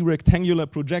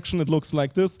equirectangular projection, it looks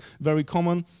like this, very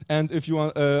common. And if you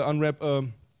unwrap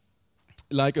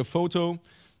like a photo,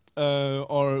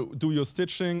 or do your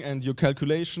stitching and your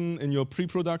calculation in your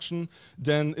pre-production,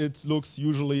 then it looks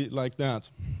usually like that.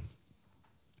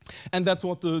 And that's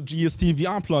what the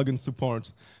GStVR plugins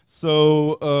support.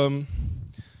 So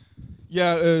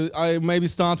yeah, I maybe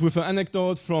start with an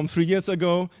anecdote from 3 years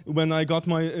ago when I got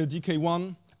my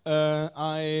DK1.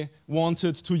 I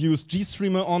wanted to use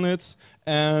GStreamer on it,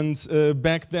 and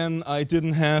back then I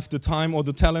didn't have the time or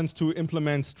the talent to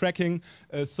implement tracking,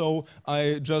 so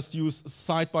I just used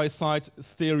side-by-side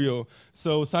stereo.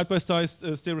 So side-by-side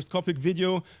stereoscopic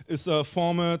video is a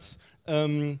format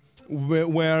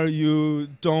where you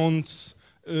don't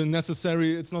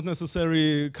necessary. It's not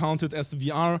necessarily counted as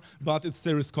VR, but it's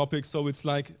stereoscopic, so it's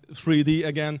like 3D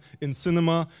again. In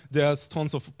cinema, there's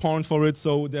tons of porn for it,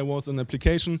 so there was an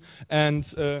application, and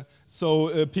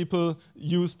so people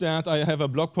used that. I have a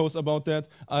blog post about that.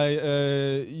 I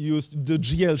used the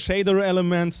GL shader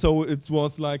element, so it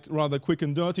was like rather quick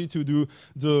and dirty to do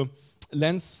the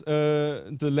lens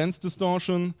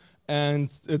distortion,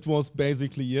 and it was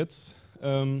basically it.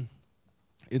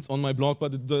 It's on my blog,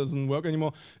 but it doesn't work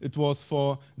anymore. It was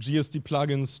for GSD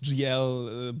plugins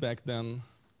GL back then.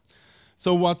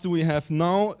 So what do we have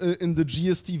now in the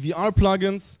GSD VR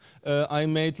plugins? I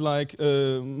made like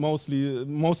most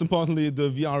importantly, the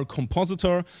VR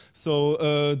compositor. So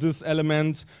this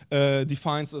element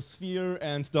defines a sphere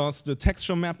and does the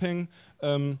texture mapping.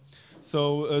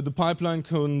 So the pipeline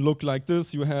can look like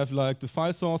this. You have like the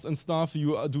file source and stuff.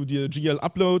 You do the GL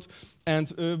upload. And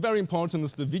very important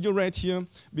is the video rate here,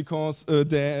 because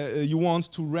you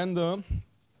want to render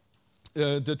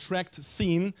the tracked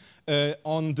scene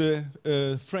on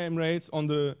the frame rate, on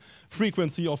the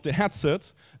frequency of the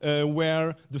headset,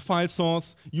 where the file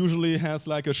source usually has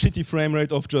like a shitty frame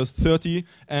rate of just 30,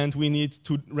 and we need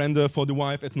to render for the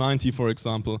Vive at 90, for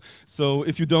example. So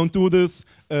if you don't do this,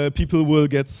 people will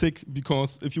get sick,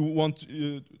 because if you want,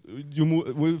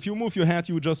 if you move your head,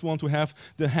 you just want to have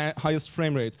the highest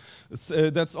frame rate.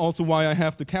 That's also why I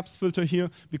have the caps filter here,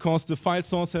 because the file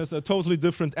source has a totally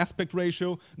different aspect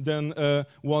ratio than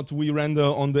what we render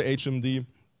on the HMD.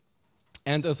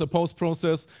 And as a post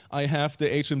process, I have the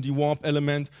HMD warp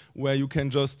element, where you can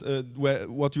just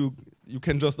you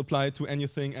can just apply it to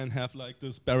anything and have like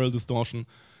this barrel distortion.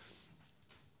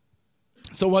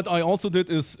 So what I also did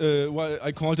is,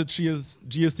 I called it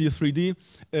GSD 3D.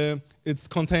 It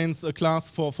contains a class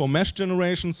for mesh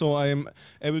generation, so I am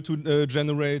able to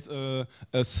generate a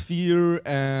sphere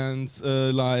and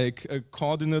like a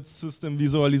coordinate system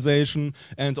visualization,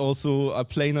 and also a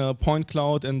planar point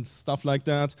cloud and stuff like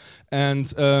that. And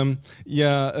the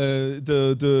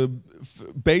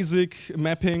basic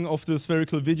mapping of the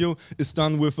spherical video is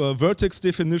done with a vertex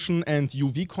definition and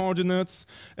UV coordinates,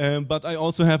 but I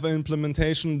also have an implementation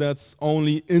that's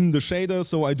only in the shader,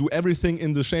 so I do everything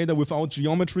in the shader without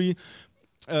geometry.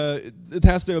 It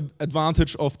has the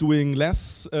advantage of doing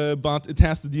less, but it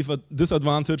has the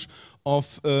disadvantage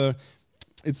of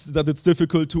that it's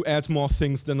difficult to add more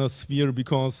things than a sphere,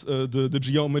 because the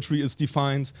geometry is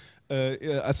defined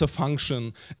as a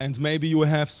function, and maybe you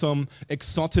have some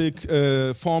exotic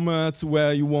format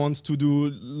where you want to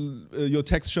do your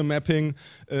texture mapping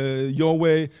your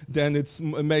way, then it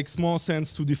makes more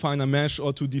sense to define a mesh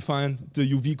or to define the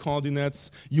UV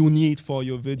coordinates you need for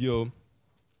your video.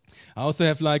 I also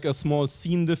have like a small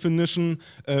scene definition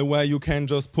where you can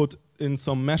just put in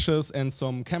some meshes and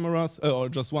some cameras, or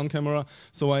just one camera.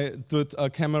 So I did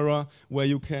a camera where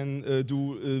you can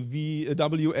do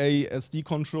WASD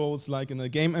controls like in a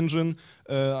game engine.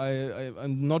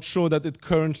 I'm not sure that it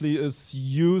currently is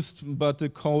used, but the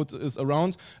code is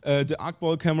around. The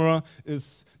arcball camera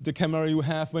is the camera you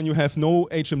have when you have no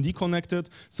HMD connected.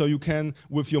 So you can,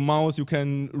 with your mouse, you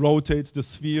can rotate the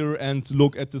sphere and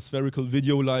look at the spherical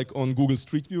video like on Google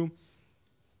Street View.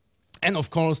 And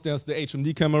of course, there's the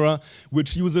HMD camera,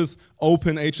 which uses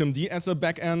OpenHMD as a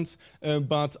backend,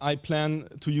 but I plan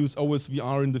to use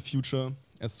OSVR in the future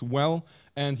as well.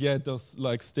 And yeah, it does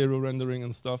like stereo rendering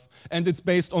and stuff. And it's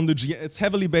based on it's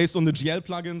heavily based on the GL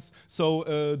plugins. So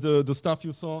the stuff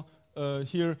you saw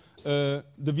here, the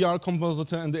VR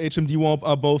compositor and the HMD warp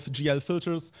are both GL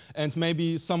filters, and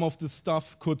maybe some of the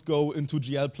stuff could go into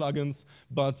GL plugins,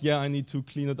 but yeah, I need to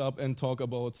clean it up and talk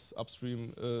about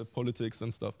upstream politics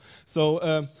and stuff. So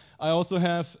I also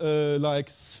have like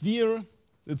Sphere.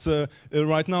 It's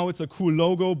right now it's a cool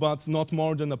logo, but not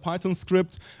more than a Python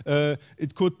script.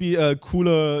 It could be a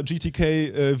cooler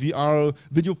GTK VR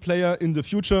video player in the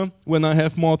future when I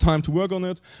have more time to work on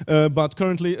it. But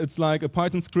currently it's like a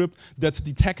Python script that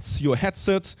detects your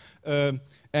headset.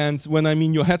 And when I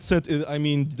mean your headset, I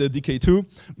mean the DK2.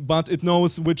 But it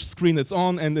knows which screen it's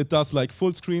on, and it does like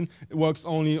full screen. It works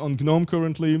only on GNOME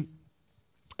currently.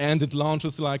 And it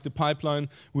launches like the pipeline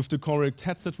with the correct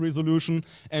headset resolution,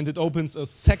 and it opens a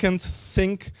second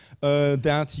sync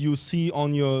that you see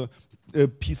on your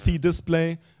PC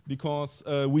display, because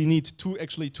we need two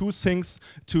syncs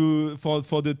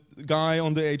for the guy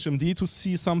on the HMD to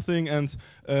see something, and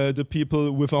the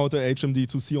people without the HMD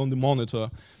to see on the monitor.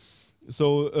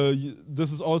 So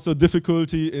this is also a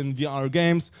difficulty in VR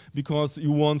games, because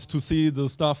you want to see the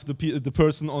stuff the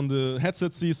person on the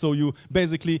headset sees. So you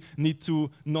basically need to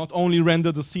not only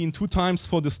render the scene 2 times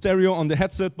for the stereo on the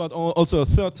headset, but also a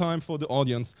 3rd time for the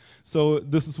audience. So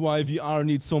this is why VR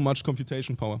needs so much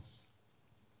computation power.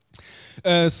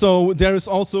 So there is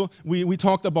also, we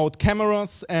talked about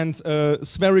cameras and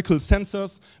spherical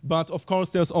sensors, but of course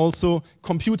there's also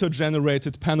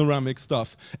computer-generated panoramic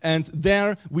stuff. And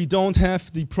there we don't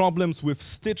have the problems with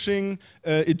stitching,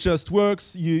 it just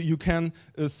works. You can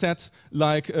set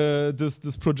like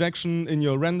this projection in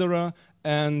your renderer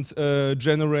and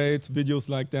generate videos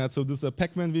like that. So this is a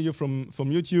Pac-Man video from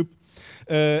YouTube.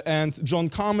 And John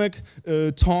Carmack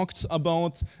talked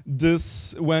about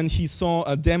this when he saw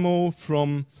a demo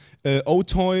from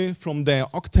Otoy, from their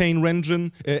Octane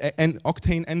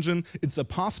engine. It's a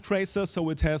path tracer, so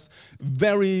it has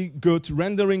very good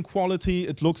rendering quality.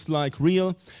 It looks like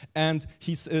real, and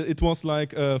it was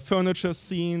like a furniture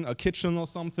scene, a kitchen or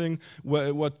something,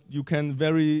 what you can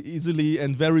very easily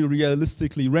and very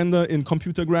realistically render in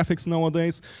computer graphics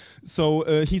nowadays.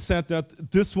 So he said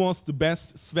that this was the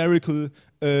best spherical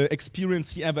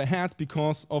experience he ever had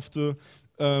because of the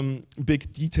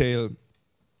big detail.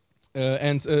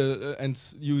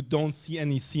 And you don't see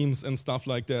any seams and stuff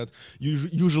like that. You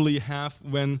usually have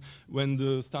when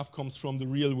the stuff comes from the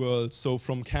real world, so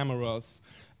from cameras.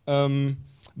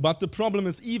 But the problem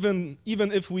is even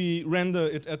if we render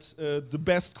it at the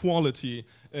best quality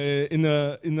in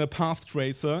a path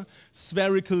tracer,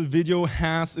 spherical video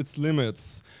has its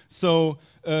limits. So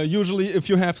usually if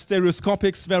you have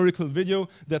stereoscopic spherical video,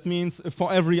 that means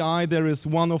for every eye there is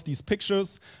one of these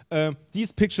pictures.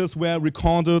 These pictures were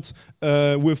recorded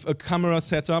with a camera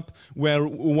setup where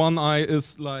one eye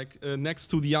is like next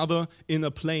to the other in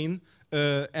a plane.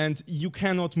 And you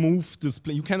cannot move this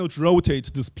plane, you cannot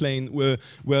rotate this plane where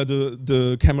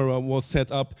the camera was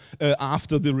set up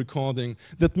after the recording.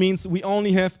 That means we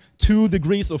only have 2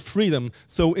 degrees of freedom.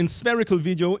 So in spherical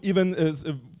video,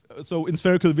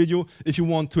 if you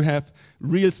want to have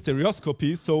real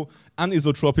stereoscopy, so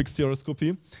anisotropic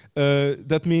stereoscopy,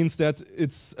 that means that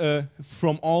it's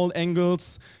from all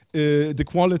angles, the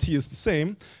quality is the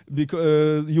same,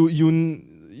 because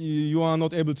you are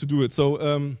not able to do it.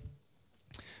 So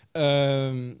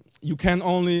you can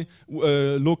only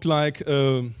look like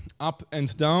up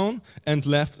and down and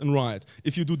left and right.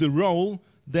 If you do the roll,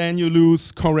 then you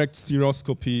lose correct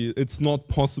stereoscopy. It's not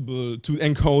possible to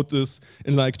encode this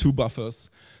in like 2 buffers.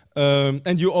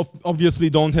 And you obviously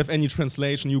don't have any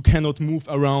translation. You cannot move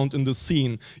around in the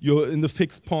scene. You're in the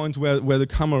fixed point where the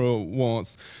camera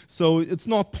was. So it's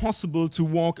not possible to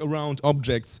walk around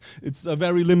objects. It's a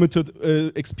very limited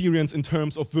experience in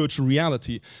terms of virtual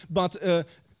reality. But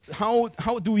how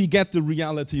do we get the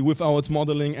reality without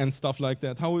modeling and stuff like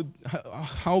that?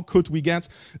 How could we get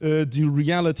the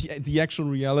reality, the actual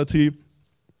reality,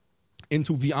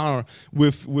 into VR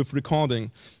with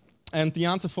recording? And the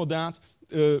answer for that,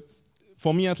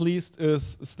 for me at least,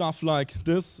 is stuff like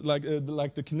this, like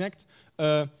the Kinect.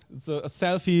 It's a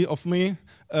selfie of me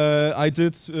I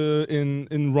did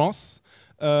in ROS.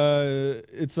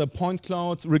 It's a point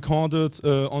cloud recorded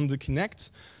on the Kinect.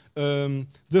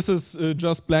 This is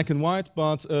just black and white,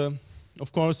 but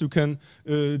of course you can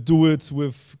do it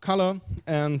with color.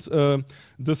 And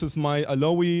this is my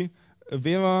aloe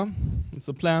vera. It's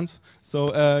a plant.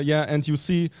 So yeah, and you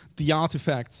see the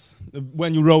artifacts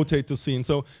when you rotate the scene.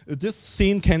 So this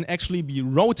scene can actually be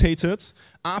rotated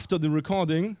after the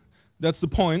recording. That's the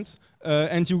point.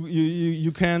 And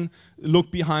you can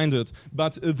look behind it.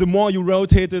 But the more you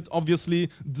rotate it, obviously,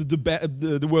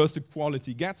 the worse the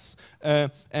quality gets.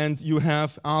 And you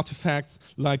have artifacts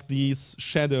like these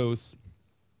shadows.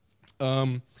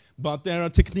 But there are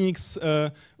techniques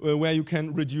where you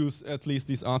can reduce at least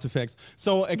these artifacts.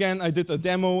 So again, I did a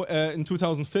demo in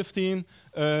 2015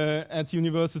 at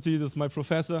university. This is my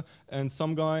professor and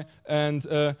some guy. And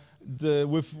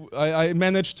I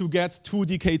managed to get 2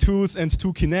 DK2s and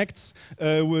 2 Kinects,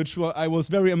 which I was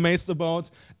very amazed about.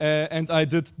 And I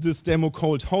did this demo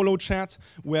called HoloChat,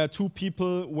 where 2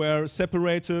 people were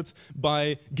separated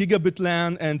by gigabit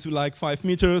LAN and like 5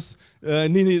 meters.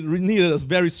 Needed a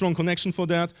very strong connection for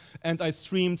that. And I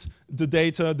streamed the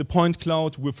data, the point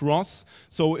cloud, with ROS.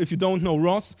 So if you don't know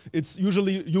ROS, it's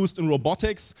usually used in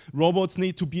robotics. Robots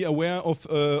need to be aware of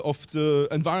the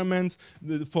environment.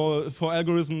 For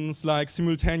algorithms like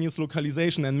simultaneous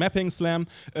localization and mapping SLAM,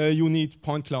 you need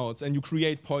point clouds, and you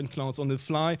create point clouds on the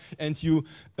fly, and you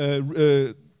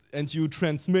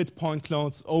transmit point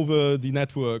clouds over the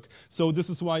network. So this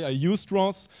is why I used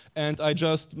ROS, and I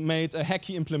just made a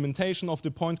hacky implementation of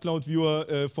the point cloud viewer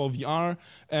for VR,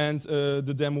 and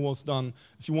the demo was done.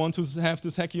 If you want to have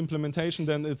this hacky implementation,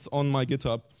 then it's on my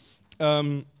GitHub.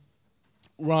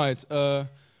 Right.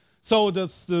 So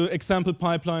that's the example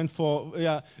pipeline for,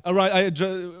 yeah, all right,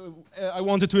 I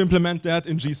wanted to implement that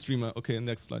in GStreamer. Okay,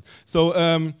 next slide. So,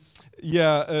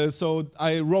 so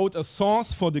I wrote a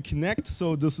source for the Kinect.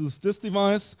 So this is this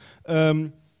device.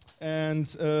 And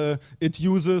it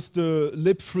uses the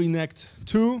libfreenect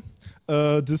 2.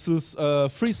 This is a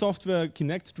free software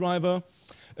Kinect driver.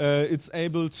 It's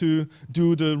able to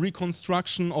do the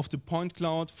reconstruction of the point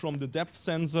cloud from the depth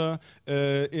sensor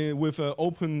with an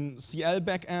OpenCL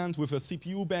backend, with a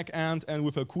CPU backend, and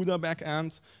with a CUDA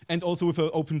backend, and also with an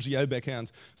OpenGL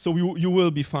backend. So you will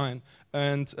be fine.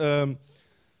 And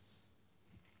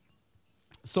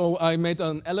so I made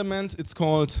an element. It's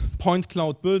called Point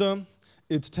Cloud Builder.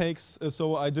 It takes,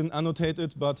 so I didn't annotate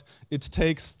it, but it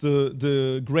takes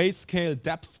the grayscale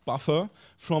depth buffer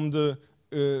from the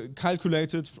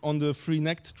calculated on the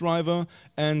FreeNect driver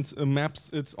and maps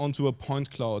it onto a point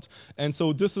cloud. And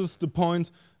so this is the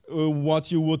point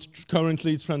what you would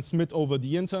currently transmit over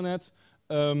the internet.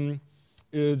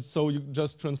 So you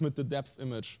just transmit the depth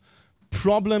image.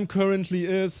 Problem currently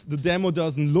is the demo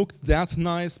doesn't look that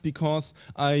nice because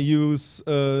I use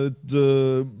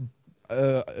the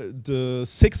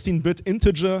 16-bit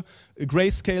integer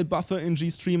grayscale buffer in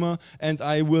GStreamer, and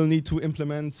I will need to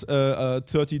implement a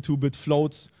 32-bit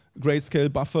float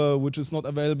grayscale buffer, which is not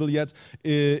available yet,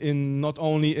 in not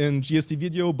only in GSD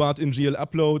video, but in GL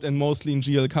upload and mostly in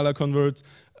GL color convert,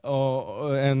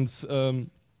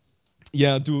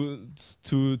 yeah,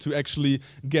 to actually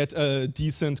get a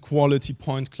decent quality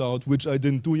point cloud, which I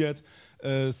didn't do yet.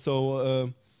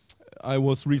 I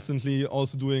was recently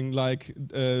also doing like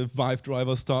Vive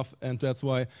driver stuff, and that's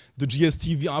why the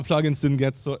GST VR plugins didn't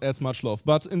get as much love.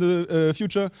 But in the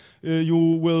future,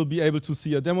 you will be able to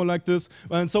see a demo like this.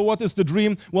 And so what is the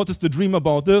dream? What is the dream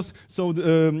about this? So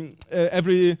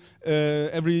every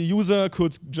user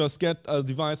could just get a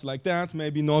device like that,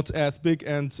 maybe not as big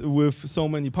and with so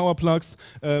many power plugs,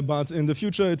 but in the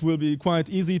future it will be quite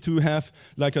easy to have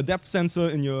like a depth sensor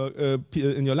in your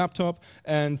laptop,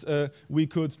 and we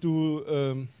could do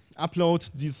upload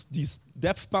these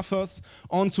depth buffers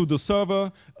onto the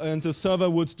server, and the server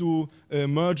would do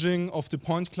merging of the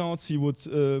point clouds. He would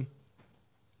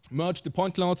merge the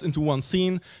point clouds into one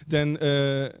scene, then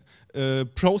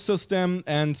process them,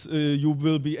 and you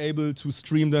will be able to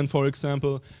stream them, for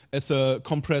example, as a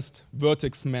compressed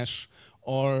vertex mesh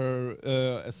or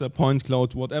as a point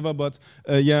cloud, whatever. But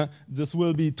yeah, this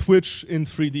will be Twitch in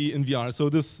 3D in VR. So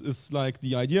this is like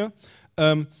the idea.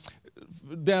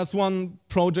 There's one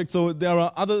project, so there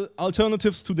are other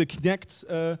alternatives to the Kinect,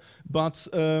 but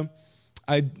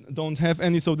I don't have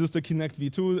any, so this is the Kinect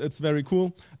V2, it's very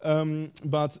cool.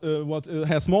 But what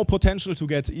has more potential to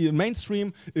get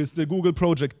mainstream is the Google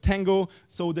project Tango.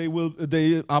 So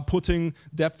they are putting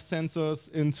depth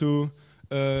sensors into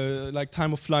like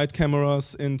time of flight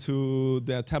cameras into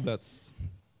their tablets.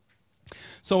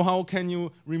 So how can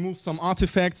you remove some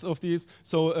artifacts of these?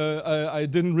 So I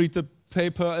didn't read the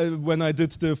paper when I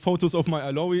did the photos of my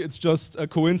Aloe. It's just a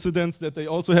coincidence that they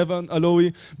also have an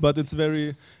Aloe, but it's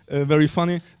very, very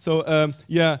funny. So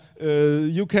yeah,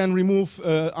 you can remove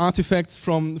artifacts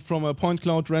from a point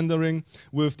cloud rendering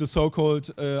with the so-called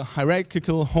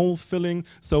hierarchical hole filling.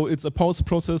 So it's a post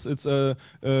process. It's a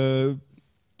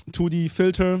 2D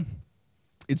filter.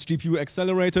 It's GPU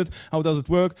accelerated. How does it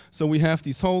work? So we have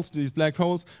these holes, these black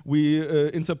holes. We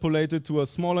interpolate it to a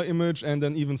smaller image and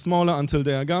then even smaller until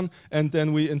they are gone. And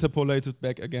then we interpolate it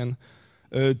back again.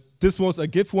 This was a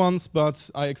GIF once, but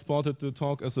I exported the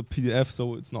talk as a PDF,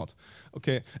 so it's not.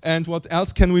 Okay, and what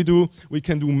else can we do? We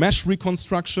can do mesh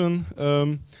reconstruction.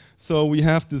 So we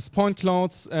have these point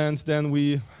clouds, and then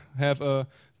we have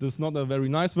this is not a very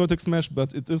nice vertex mesh,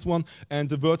 but it is one. And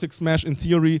the vertex mesh, in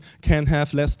theory, can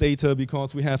have less data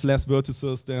because we have less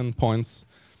vertices than points.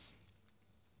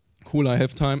 Cool, I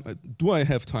have time. Do I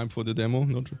have time for the demo?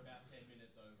 Not sure.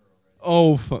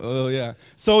 Oh, yeah.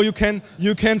 So you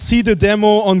can see the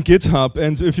demo on GitHub,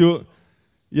 and if you,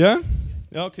 yeah,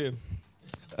 okay.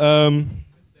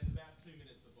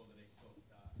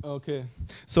 Okay.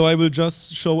 So I will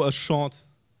just show a short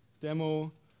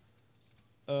demo.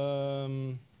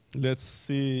 Let's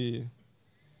see.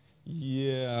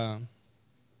 Yeah.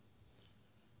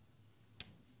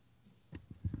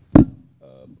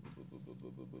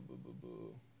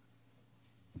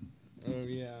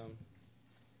 Yeah.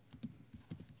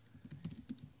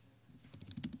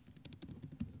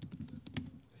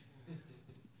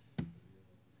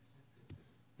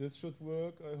 This should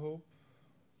work, I hope.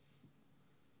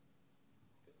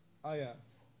 Ah, yeah.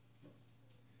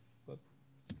 But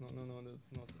no, that's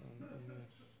not an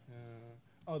image.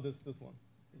 Oh, this one,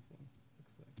 exactly.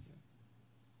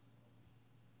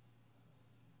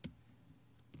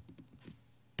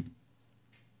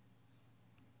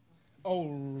 Oh,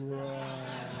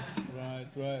 right,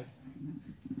 right.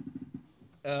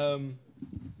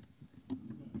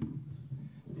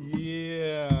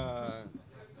 Yeah.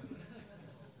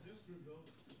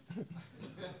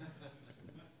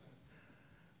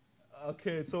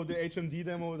 Okay, so the HMD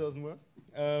demo doesn't work.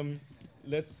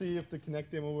 Let's see if the Kinect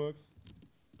demo works.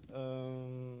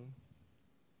 Um,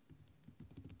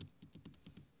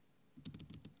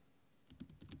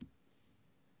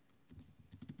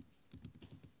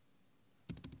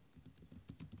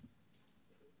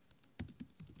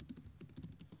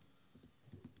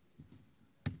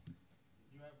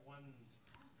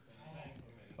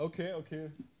 Okay,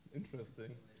 okay,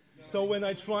 interesting. So when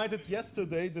I tried it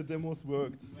yesterday, the demos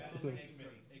worked. So-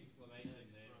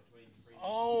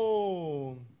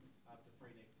 Oh,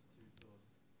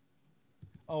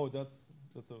 oh, that's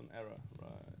an error,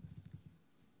 right?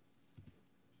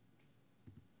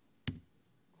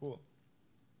 Cool,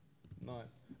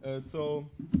 nice. So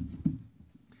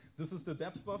this is the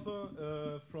depth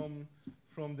buffer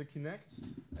from the Kinect,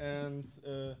 and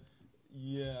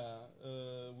yeah,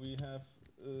 we have.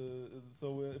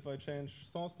 So if I change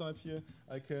source type here,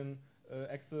 I can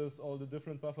access all the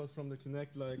different buffers from the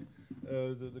Kinect, like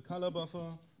the color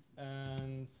buffer,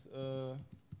 and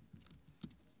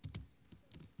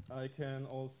I can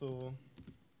also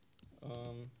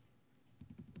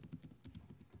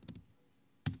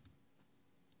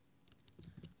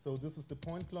so this is the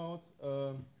point cloud.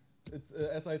 It's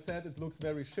as I said, it looks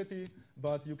very shitty,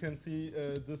 but you can see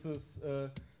this is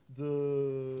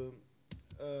the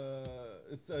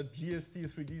it's a GST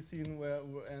 3D scene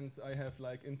and I have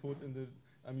like input in the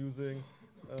I'm using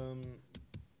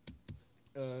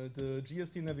the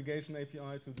GST navigation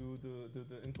API to do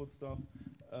the input stuff.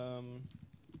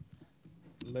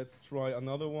 Let's try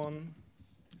another one.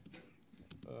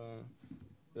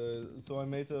 So I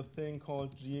made a thing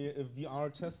called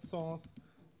VR test source.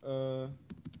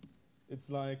 It's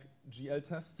like GL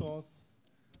test source.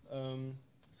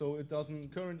 So it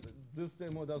doesn't this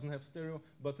demo doesn't have stereo,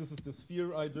 but this is the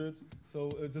sphere I did. So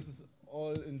this is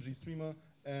all in GStreamer,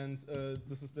 and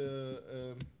this is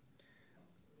the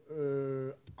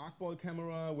arcball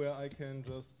camera where I can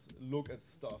just look at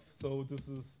stuff. So this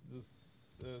is this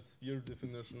sphere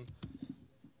definition.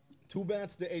 Too bad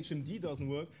the HMD doesn't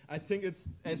work. I think it's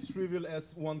as trivial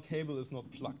as one cable is not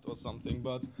plugged or something,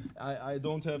 but I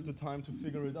don't have the time to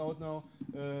figure it out now.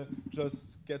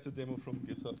 Just get the demo from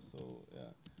GitHub. So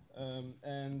yeah,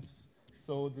 and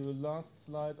so the last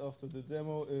slide after the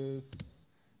demo is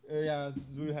yeah.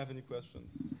 Do you have any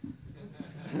questions?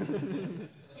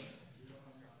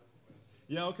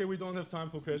 Yeah. Okay. We don't have time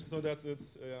for questions, so that's it.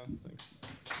 Yeah. Thanks.